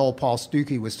Noel Paul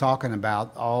Stookey was talking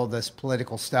about, all this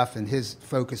political stuff, and his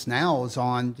focus now is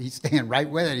on, he's staying right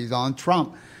with it, he's on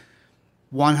Trump.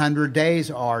 100 days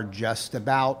are just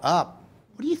about up.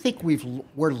 What do you think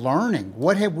we're learning?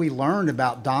 What have we learned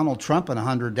about Donald Trump in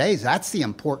 100 days? That's the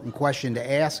important question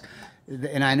to ask.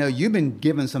 and I know you've been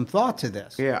giving some thought to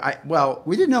this. Yeah,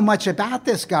 We didn't know much about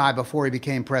this guy before he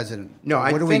became president. no,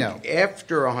 What I do we think know?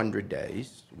 after 100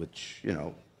 days, which,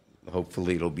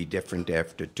 hopefully it'll be different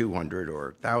after 200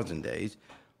 or 1,000 days.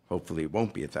 Hopefully it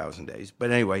won't be 1,000 days.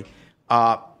 But anyway,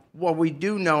 what we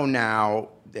do know now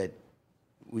that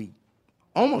we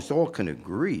almost all can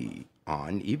agree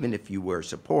on, even if you were a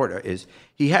supporter, is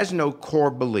he has no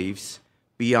core beliefs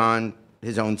beyond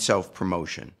his own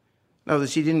self-promotion. In other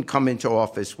words, he didn't come into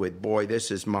office with, boy,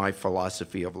 this is my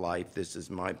philosophy of life, this is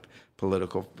my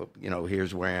political,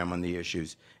 here's where I am on the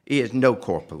issues. He has no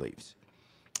core beliefs.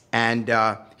 And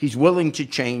he's willing to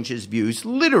change his views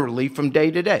literally from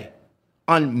day to day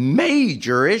on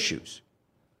major issues,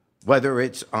 whether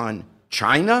it's on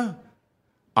China,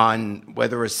 on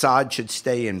whether Assad should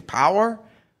stay in power.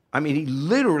 I mean, he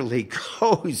literally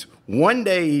goes one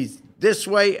day he's this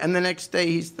way, and the next day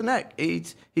he's the next.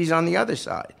 He's on the other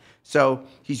side. So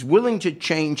he's willing to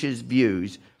change his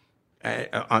views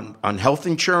on health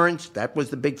insurance. That was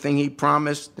the big thing he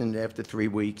promised, and after 3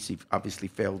 weeks, he obviously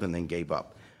failed and then gave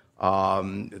up.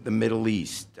 The Middle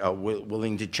East,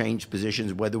 willing to change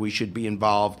positions, whether we should be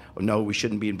involved or no, we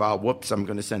shouldn't be involved. Whoops, I'm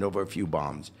going to send over a few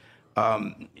bombs.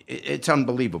 It's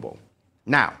unbelievable.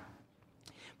 Now,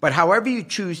 but however you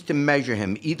choose to measure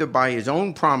him, either by his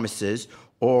own promises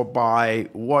or by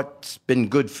what's been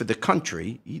good for the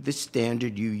country, the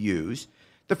standard you use,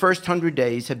 the first 100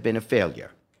 days have been a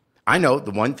failure. I know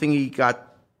the one thing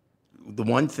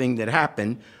that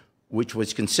happened, which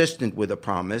was consistent with a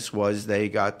promise, was they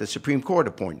got the Supreme Court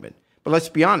appointment. But let's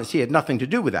be honest, he had nothing to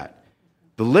do with that.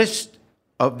 The list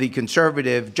of the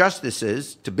conservative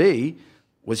justices to be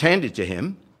was handed to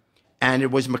him, and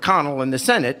it was McConnell in the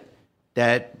Senate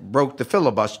that broke the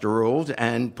filibuster rules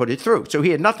and put it through. So he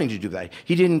had nothing to do with that.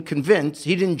 He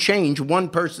didn't change one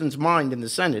person's mind in the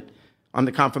Senate on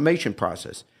the confirmation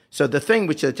process. So the thing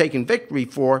which they're taking victory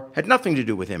for had nothing to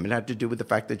do with him. It had to do with the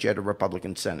fact that you had a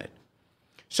Republican Senate.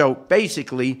 So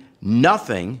basically,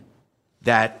 nothing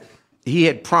that he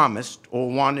had promised or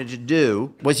wanted to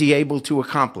do was he able to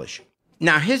accomplish.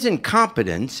 Now, his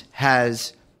incompetence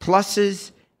has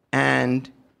pluses and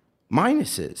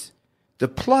minuses. The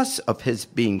plus of his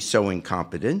being so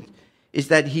incompetent is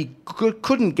that he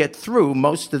couldn't get through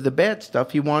most of the bad stuff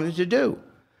he wanted to do.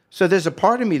 So there's a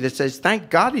part of me that says,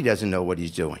 thank God he doesn't know what he's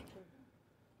doing.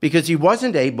 Because he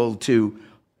wasn't able to,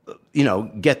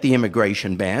 get the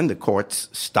immigration ban. The courts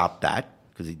stopped that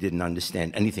because he didn't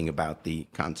understand anything about the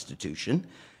Constitution.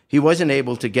 He wasn't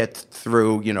able to get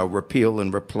through, repeal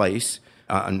and replace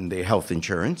on the health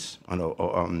insurance,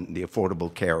 on the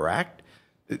Affordable Care Act.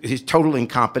 His total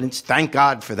incompetence, thank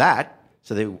God for that.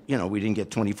 So we didn't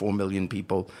get 24 million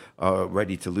people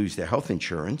ready to lose their health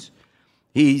insurance.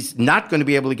 He's not going to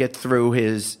be able to get through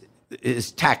his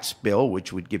tax bill,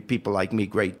 which would give people like me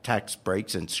great tax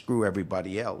breaks and screw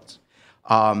everybody else.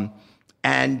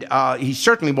 And he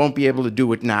certainly won't be able to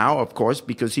do it now, of course,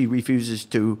 because he refuses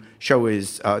to show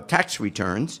his tax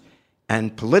returns.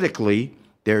 And politically,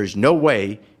 there's no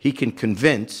way he can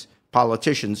convince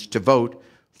politicians to vote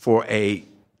for a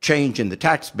change in the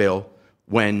tax bill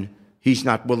when he's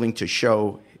not willing to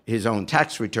show his own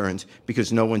tax returns,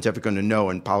 because no one's ever going to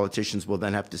know, and politicians will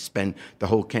then have to spend the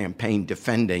whole campaign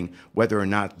defending whether or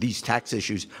not these tax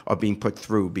issues are being put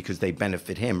through because they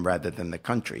benefit him rather than the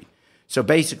country. So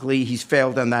basically, he's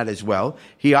failed on that as well.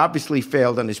 He obviously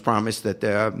failed on his promise that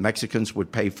the Mexicans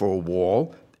would pay for a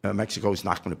wall. Mexico is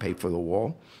not going to pay for the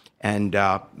wall. And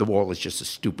the wall is just the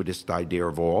stupidest idea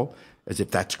of all, as if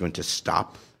that's going to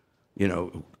stop.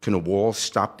 Can a wall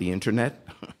stop the internet?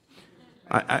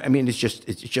 I mean, it's just,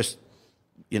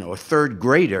 a third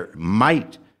grader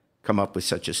might come up with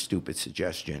such a stupid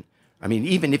suggestion. I mean,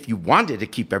 even if you wanted to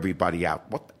keep everybody out,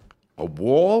 a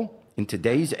wall in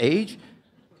today's age?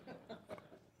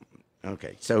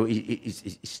 Okay, so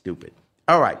he's stupid.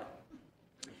 All right.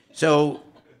 So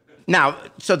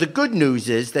the good news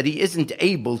is that he isn't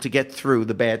able to get through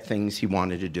the bad things he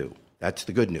wanted to do. That's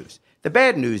the good news. The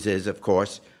bad news is, of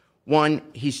course, one,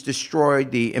 he's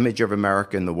destroyed the image of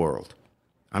America in the world.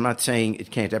 I'm not saying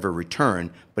it can't ever return,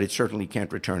 but it certainly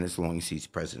can't return as long as he's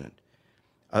president.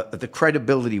 The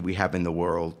credibility we have in the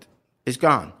world is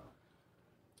gone.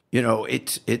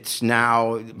 It's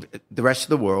now the rest of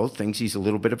the world thinks he's a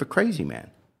little bit of a crazy man.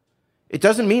 It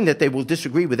doesn't mean that they will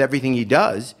disagree with everything he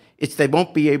does. It's they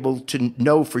won't be able to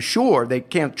know for sure. They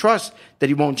can't trust that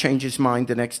he won't change his mind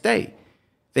the next day.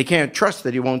 They can't trust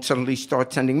that he won't suddenly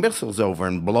start sending missiles over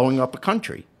and blowing up a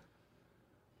country.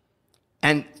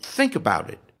 And think about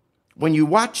it. When you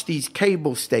watch these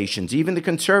cable stations, even the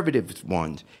conservative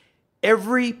ones,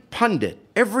 every pundit,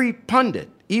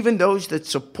 even those that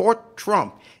support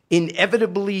Trump,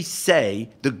 inevitably say,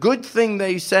 the good thing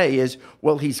they say is,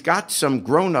 well, he's got some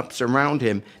grown-ups around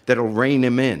him that'll rein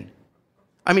him in.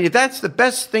 I mean, if that's the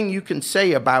best thing you can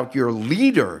say about your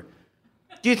leader,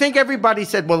 do you think everybody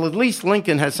said, well, at least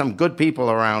Lincoln has some good people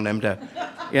around him to,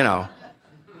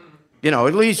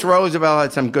 at least Roosevelt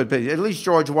had some good people. At least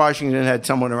George Washington had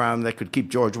someone around that could keep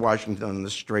George Washington on the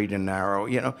straight and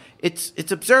narrow.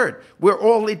 It's absurd. We're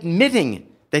all admitting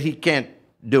that he can't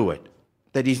do it,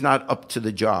 that he's not up to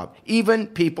the job, even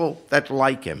people that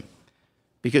like him,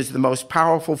 because the most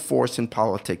powerful force in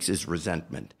politics is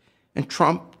resentment. And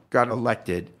Trump got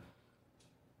elected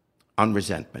on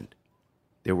resentment.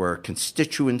 There were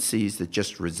constituencies that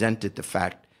just resented the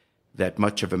fact that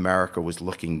much of America was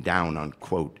looking down on,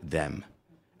 quote, them,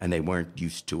 and they weren't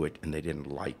used to it, and they didn't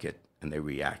like it, and they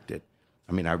reacted.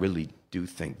 I mean, I really do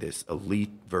think this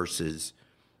elite versus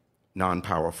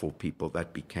non-powerful people,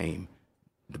 that became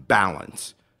the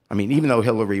balance. I mean, even though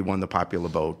Hillary won the popular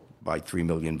vote by 3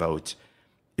 million votes,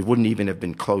 it wouldn't even have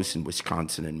been close in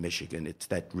Wisconsin and Michigan. It's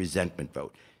that resentment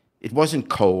vote. It wasn't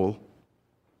coal.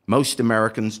 Most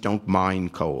Americans don't mine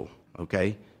coal,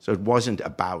 okay? So it wasn't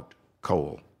about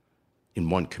coal. In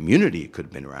one community, it could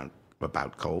have been around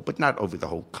about coal, but not over the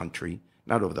whole country,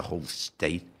 not over the whole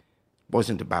state. It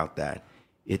wasn't about that.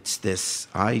 It's this,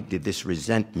 I did this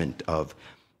resentment of,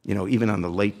 even on the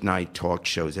late night talk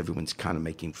shows, everyone's kind of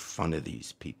making fun of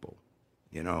these people,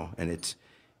 and it's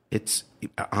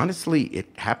honestly, it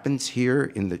happens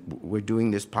here we're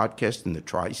doing this podcast in the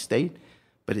tri-state,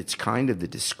 but it's kind of the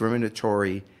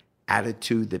discriminatory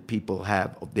attitude that people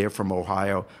have. They're from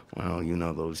Ohio. Well,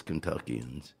 those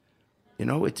Kentuckians.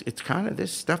 It's kind of,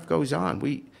 this stuff goes on.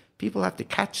 People have to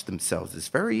catch themselves. It's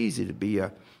very easy to be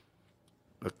a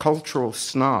cultural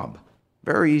snob.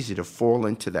 Very easy to fall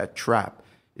into that trap.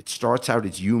 It starts out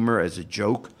as humor, as a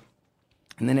joke,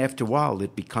 and then after a while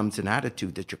it becomes an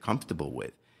attitude that you're comfortable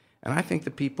with. And I think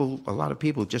a lot of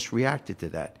people just reacted to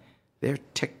that. They're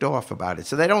ticked off about it.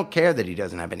 So they don't care that he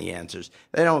doesn't have any answers.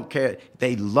 They don't care.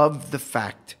 They love the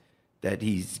fact that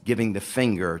he's giving the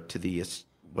finger to they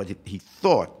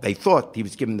thought he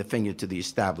was giving the finger to the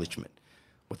establishment.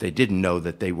 What they didn't know,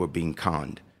 that they were being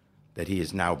conned, that he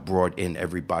has now brought in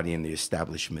everybody in the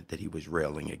establishment that he was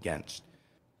railing against.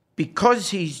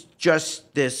 Because he's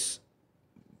just this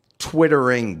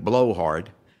twittering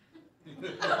blowhard.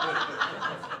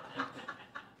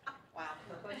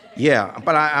 Yeah,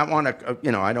 but I want to,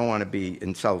 I don't want to be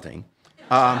insulting.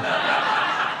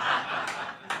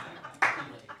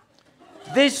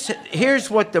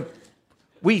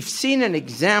 We've seen an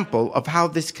example of how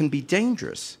this can be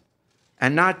dangerous,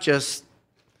 and not just,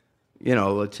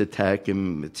 let's attack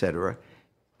him, etc.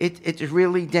 It's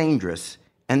really dangerous.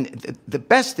 And the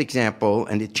best example,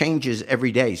 and it changes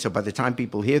every day, so by the time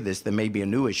people hear this, there may be a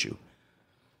new issue.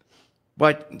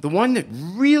 But the one that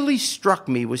really struck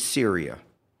me was Syria.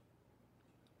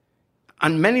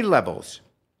 On many levels.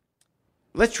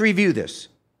 Let's review this.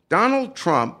 Donald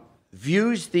Trump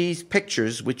views these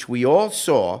pictures, which we all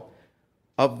saw,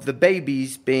 of the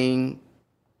babies being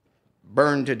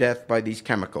burned to death by these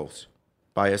chemicals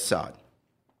by Assad.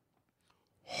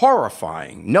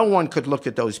 Horrifying. No one could look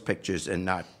at those pictures and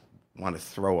not want to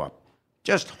throw up.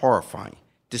 Just horrifying.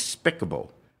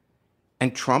 Despicable.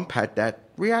 And Trump had that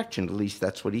reaction. At least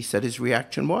that's what he said his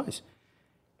reaction was.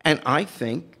 And I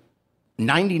think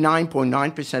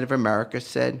 99.9% of America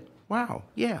said, wow,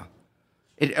 yeah.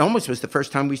 It almost was the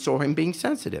first time we saw him being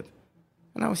sensitive.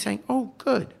 And I was saying, oh,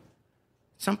 good.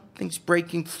 Something's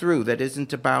breaking through that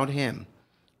isn't about him.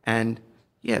 And,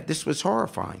 yeah, this was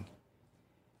horrifying.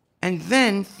 And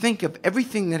then think of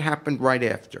everything that happened right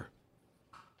after.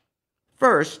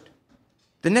 First,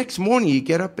 the next morning you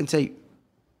get up and say,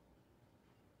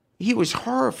 he was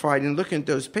horrified in looking at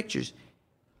those pictures.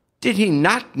 Did he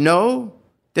not know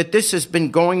that this has been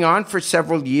going on for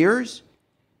several years?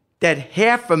 That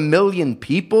 500,000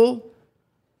 people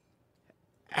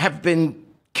have been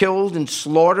killed and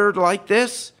slaughtered like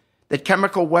this? That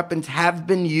chemical weapons have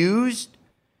been used?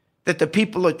 That the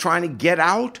people are trying to get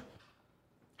out?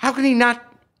 How can he not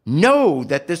know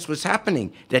that this was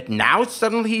happening? That now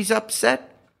suddenly he's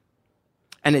upset?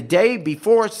 And a day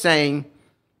before saying,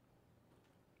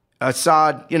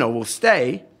 Assad, will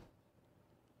stay,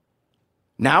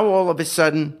 now all of a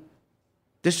sudden,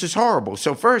 this is horrible.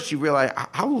 So first you realize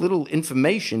how little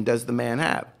information does the man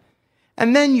have?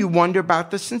 And then you wonder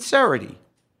about the sincerity.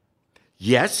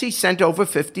 Yes, he sent over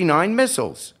 59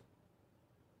 missiles,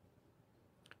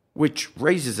 which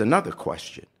raises another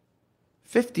question.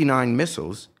 59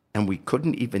 missiles, and we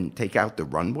couldn't even take out the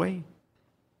runway?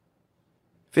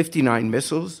 59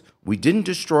 missiles, we didn't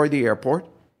destroy the airport,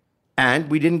 and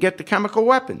we didn't get the chemical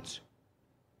weapons.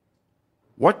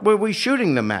 What were we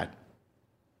shooting them at?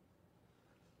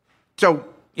 So,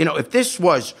 if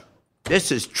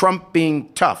this is Trump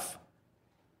being tough,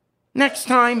 next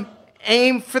time,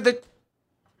 aim for the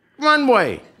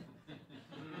runway.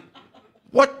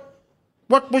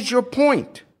 What was your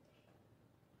point?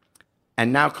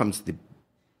 And now comes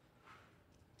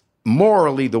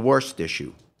morally the worst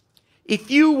issue. If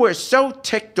you were so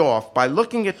ticked off by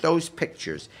looking at those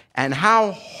pictures and how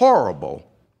horrible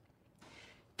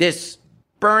this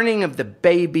burning of the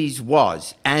babies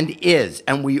was and is,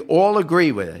 and we all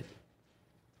agree with it,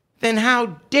 then how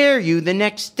dare you the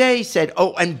next day said,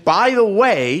 oh, and by the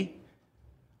way,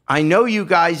 I know you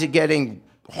guys are getting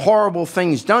horrible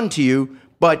things done to you,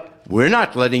 but we're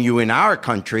not letting you in our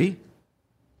country.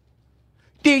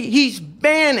 He's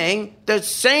banning the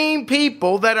same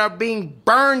people that are being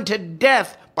burned to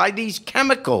death by these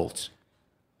chemicals.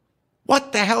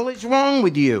 What the hell is wrong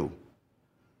with you?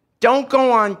 Don't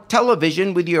go on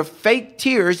television with your fake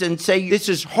tears and say, this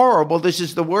is horrible, this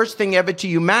is the worst thing ever to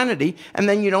humanity, and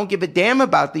then you don't give a damn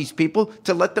about these people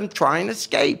to let them try and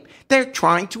escape. They're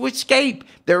trying to escape.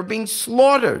 They're being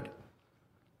slaughtered.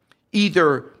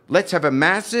 Either let's have a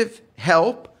massive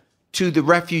help to the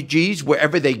refugees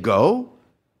wherever they go,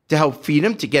 to help feed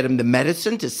them, to get them the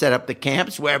medicine, to set up the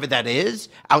camps, wherever that is,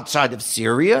 outside of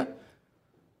Syria.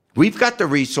 We've got the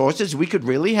resources. We could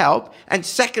really help. And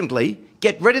secondly,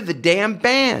 get rid of the damn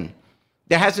ban.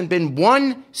 There hasn't been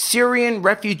one Syrian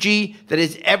refugee that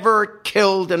has ever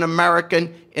killed an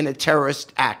American in a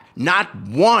terrorist act. Not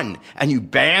one. And you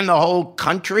ban the whole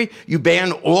country? You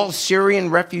ban all Syrian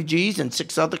refugees in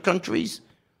 6 other countries?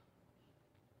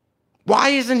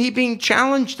 Why isn't he being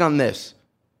challenged on this?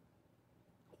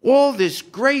 All this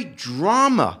great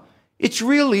drama. It's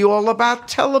really all about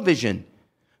television.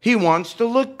 He wants to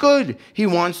look good. He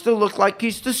wants to look like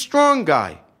he's the strong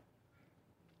guy.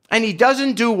 And he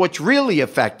doesn't do what's really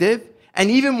effective.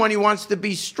 And even when he wants to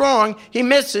be strong, he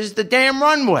misses the damn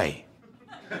runway.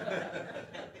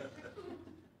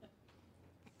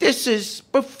 This is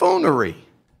buffoonery.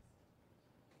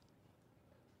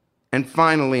 And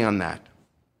finally on that,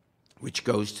 which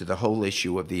goes to the whole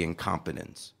issue of the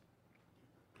incompetence.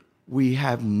 We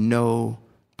have no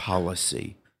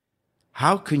policy.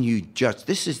 How can you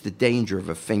this is the danger of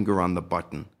a finger on the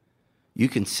button. You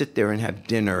can sit there and have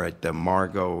dinner at the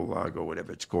Lago,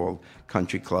 whatever it's called,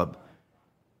 country club,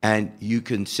 and you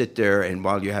can sit there and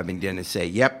while you're having dinner say,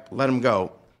 yep, let them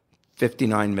go,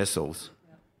 59 missiles.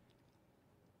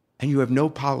 And you have no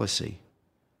policy.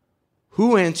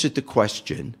 Who answered the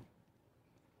question,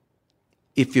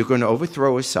 if you're going to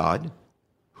overthrow Assad,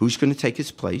 who's going to take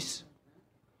his place?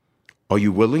 Are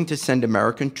you willing to send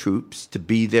American troops to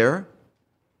be there,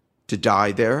 to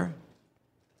die there?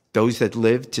 Those that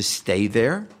live to stay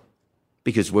there?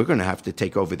 Because we're going to have to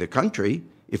take over the country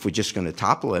if we're just going to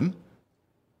topple him.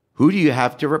 Who do you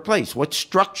have to replace? What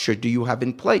structure do you have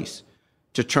in place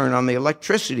to turn on the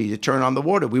electricity, to turn on the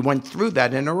water? We went through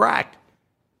that in Iraq.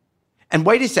 And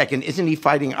wait a second, isn't he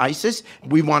fighting ISIS?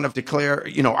 We want to declare,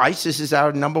 ISIS is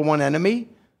our number one enemy.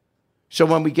 So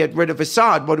when we get rid of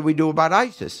Assad, what do we do about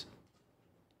ISIS?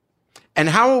 And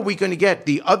how are we going to get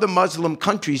the other Muslim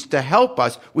countries to help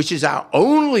us, which is our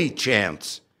only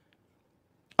chance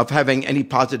of having any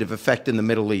positive effect in the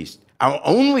Middle East? Our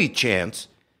only chance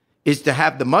is to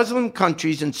have the Muslim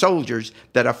countries and soldiers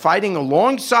that are fighting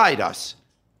alongside us.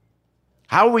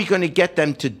 How are we going to get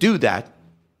them to do that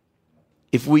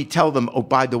if we tell them, oh,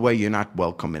 by the way, you're not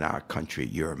welcome in our country,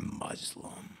 you're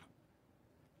Muslim?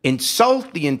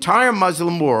 Insult the entire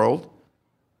Muslim world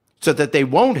so that they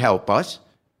won't help us.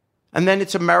 And then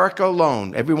it's America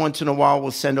alone. Every once in a while,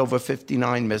 we'll send over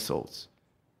 59 missiles.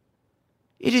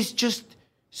 It is just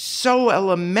so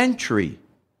elementary.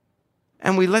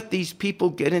 And we let these people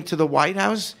get into the White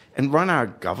House and run our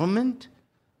government?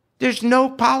 There's no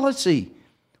policy.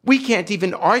 We can't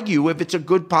even argue if it's a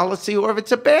good policy or if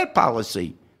it's a bad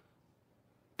policy.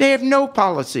 They have no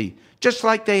policy, just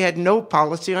like they had no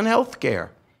policy on health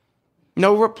care.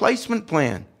 No replacement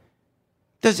plan.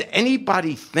 Does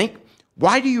anybody think,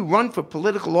 why do you run for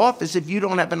political office if you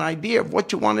don't have an idea of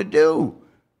what you want to do?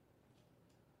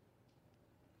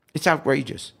 It's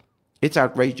outrageous. It's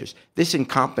outrageous. This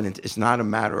incompetence is not a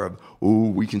matter of, oh,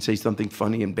 we can say something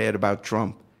funny and bad about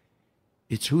Trump.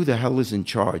 It's who the hell is in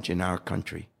charge in our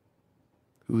country.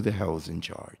 Who the hell is in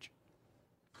charge?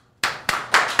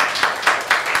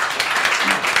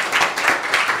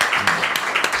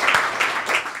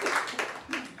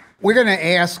 We're going to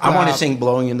ask... I want to sing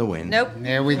Blowing in the Wind. Nope.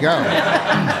 There we go.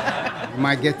 You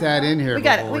might get that in here. We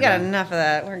got enough of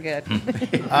that. We're good.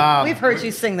 We've heard you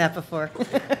sing that before.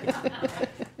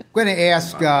 I'm going to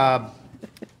ask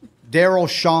Daryl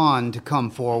Shawn to come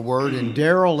forward. And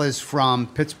Daryl is from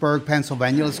Pittsburgh,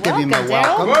 Pennsylvania. Let's give him a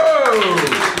welcome.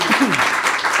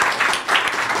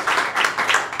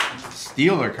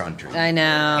 Steeler country. I know.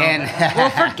 And we'll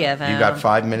forgive him. You got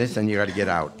 5 minutes and you got to get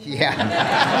out.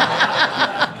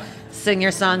 Yeah. Sing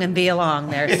your song and be along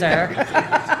there, sir.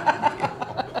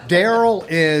 Daryl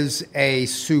is a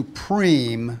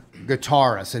supreme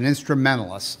guitarist, an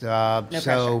instrumentalist.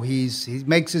 So he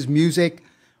makes his music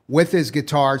with his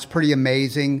guitar. It's pretty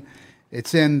amazing.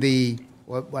 It's in the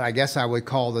what I guess I would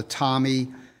call the Tommy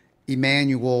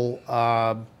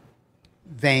Emmanuel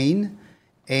vein,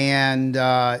 and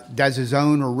does his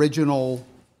own original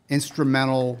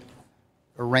instrumental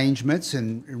arrangements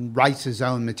and writes his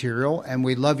own material. And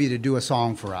we'd love you to do a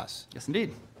song for us. Yes,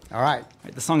 indeed. All right.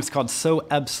 The song is called So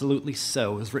Absolutely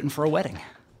So. It was written for a wedding.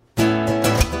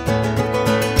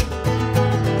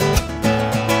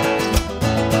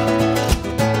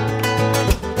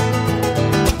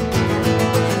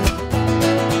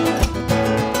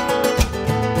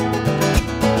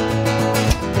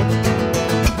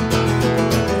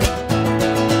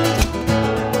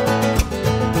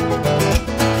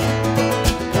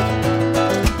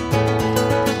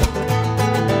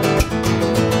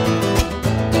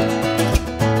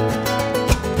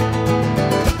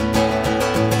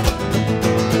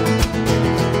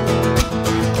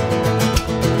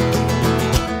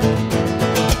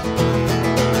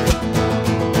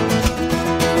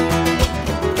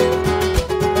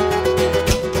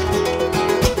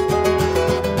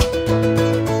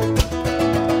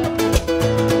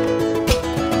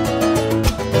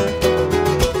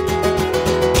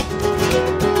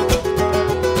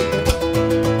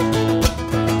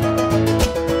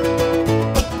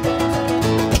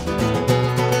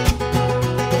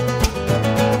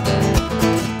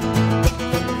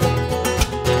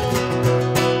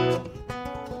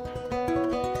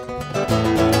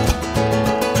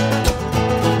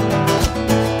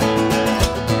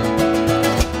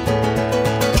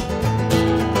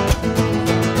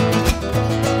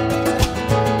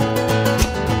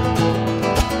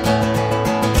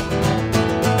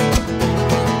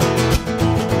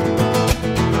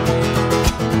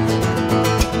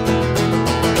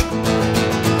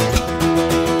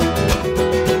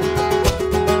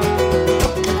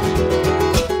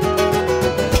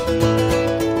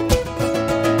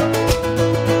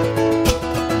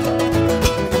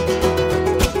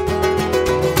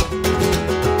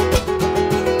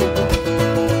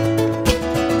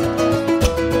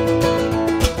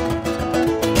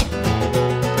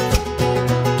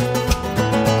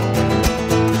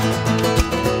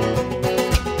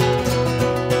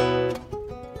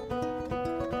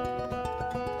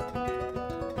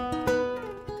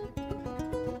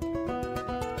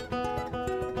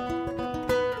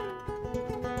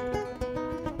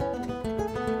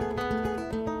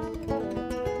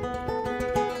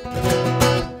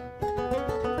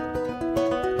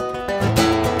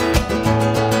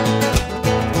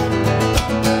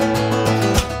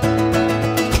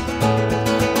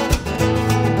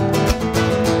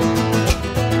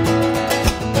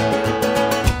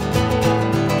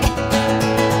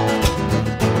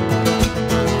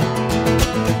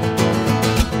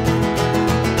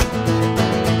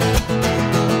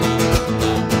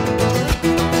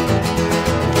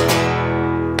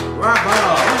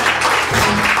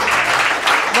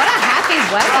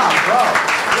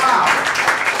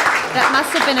 That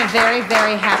must have been a very,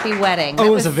 very happy wedding. Oh, That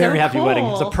it was a very so happy wedding. It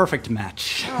was a cool. perfect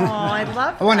match. Oh, I love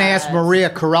that. I want to ask Maria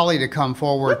Corelli to come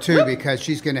forward, too, because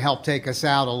she's going to help take us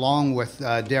out along with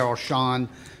Daryl Shawn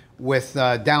with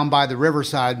Down by the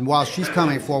Riverside. And while she's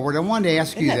coming forward, I wanted to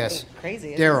ask you Isn't that this.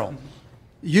 crazy? Daryl,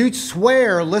 you'd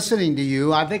swear, listening to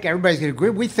you, I think everybody's going to agree,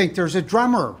 we think there's a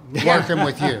drummer working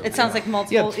with you. It sounds like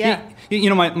multiple, You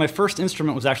know, my first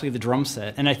instrument was actually the drum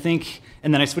set, and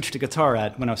then I switched to guitar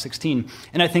when I was 16,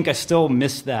 and I think I still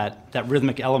miss that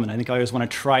rhythmic element. I think I always want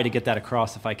to try to get that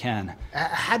across if I can.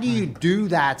 How do you do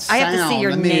that sound? I have to see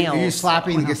your nails. Are you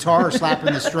slapping the guitar or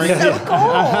slapping the strings?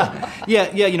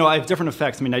 Yeah, you know, I have different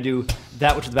effects. I mean, I do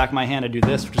that, which is the back of my hand. I do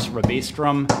this, which is a bass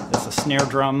drum. That's a snare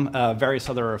drum, various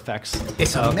other effects.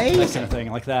 It's amazing. That kind of thing,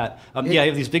 like that. Yeah, I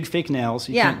have these big fake nails.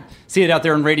 You Yeah. can't see it out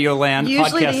there in radio land,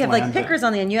 Usually podcast they have like land. pickers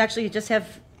on the end. You actually just have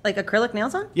like acrylic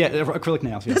nails on? Yeah, they're acrylic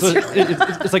nails. Yeah. So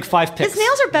it's like 5 picks. His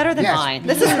nails are better than Yes. mine.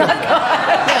 This is not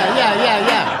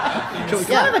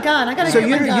son of a gun. I gotta So get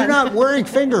my gun. you're not wearing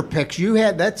finger picks.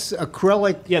 That's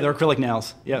acrylic. Yeah, they're acrylic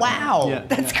nails. Yeah. Wow. Yeah.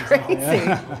 That's crazy.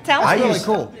 Tell I me. really used,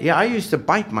 cool. Yeah, I used to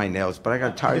bite my nails, but I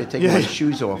got tired of taking my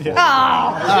shoes off. Well,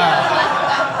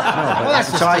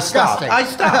 that's So I just stopped. disgusting. I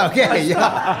stopped. Okay,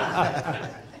 yeah.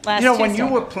 Last You know, when Tuesday.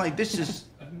 you were playing, this is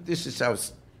this is how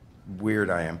weird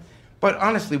I am. But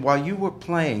honestly, while you were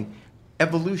playing,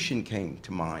 evolution came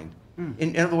to mind.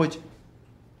 In other words,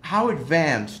 how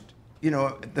advanced,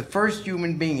 the first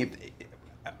human being,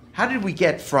 how did we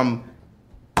get from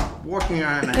walking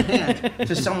around a hand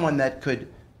to someone that could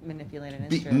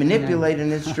Manipulate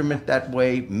an instrument that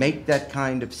way, make that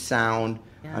kind of sound?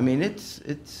 Yeah. I mean,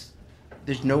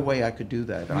 there's no way I could do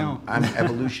that. No. I'm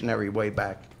evolutionary way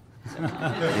back.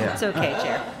 Yeah. It's okay,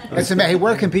 Chair. Listen, hey,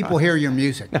 where can people hear your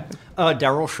music?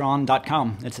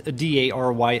 DarylShawn.com. It's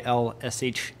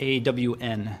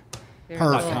DarylShawn.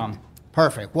 Perfect.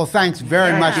 Perfect. Well, thanks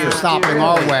very much for stopping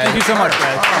our way. Thank you so much,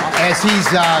 guys. As he's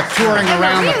touring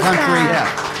around the country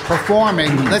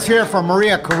performing. Let's hear from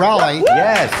Maria Corelli,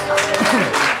 Yes.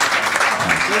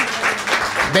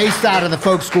 based out of the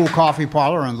Folk School Coffee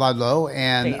Parlor in Ludlow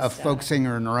and a folk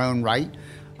singer in her own right.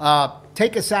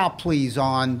 Take us out, please,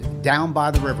 on Down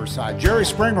by the Riverside. Jerry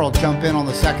Springer will jump in on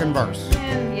the second verse.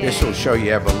 This will show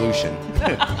you evolution.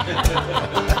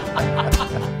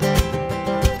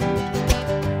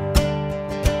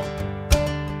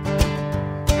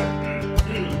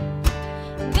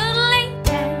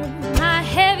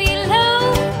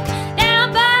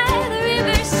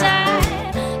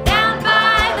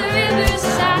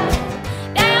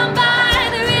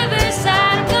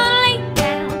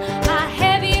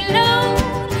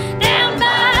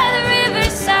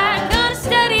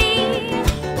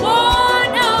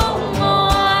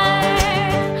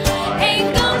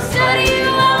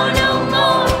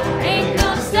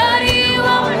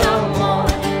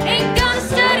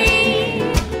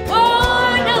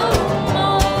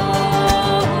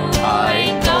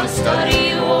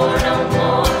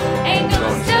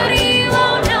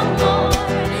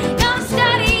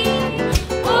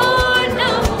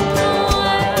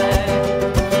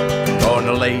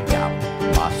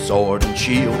 Sword and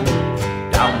shield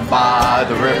down by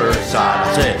the riverside.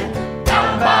 I said,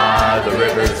 down by the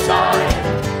riverside,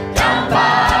 down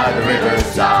by the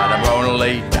riverside. I'm gonna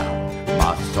lay down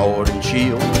my sword and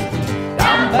shield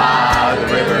down by the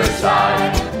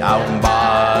riverside, down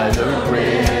by the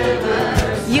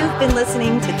riverside. You've been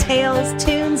listening to Tales,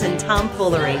 Tunes, and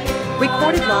Tomfoolery,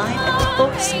 recorded live at the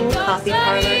Folk School Coffee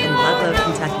Parlor in Ludlow,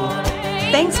 Kentucky.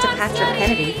 Thanks to Patrick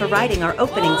Kennedy for writing our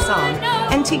opening song,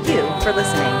 and to you for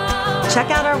listening. Check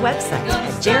out our website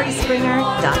at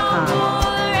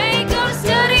jerryspringer.com.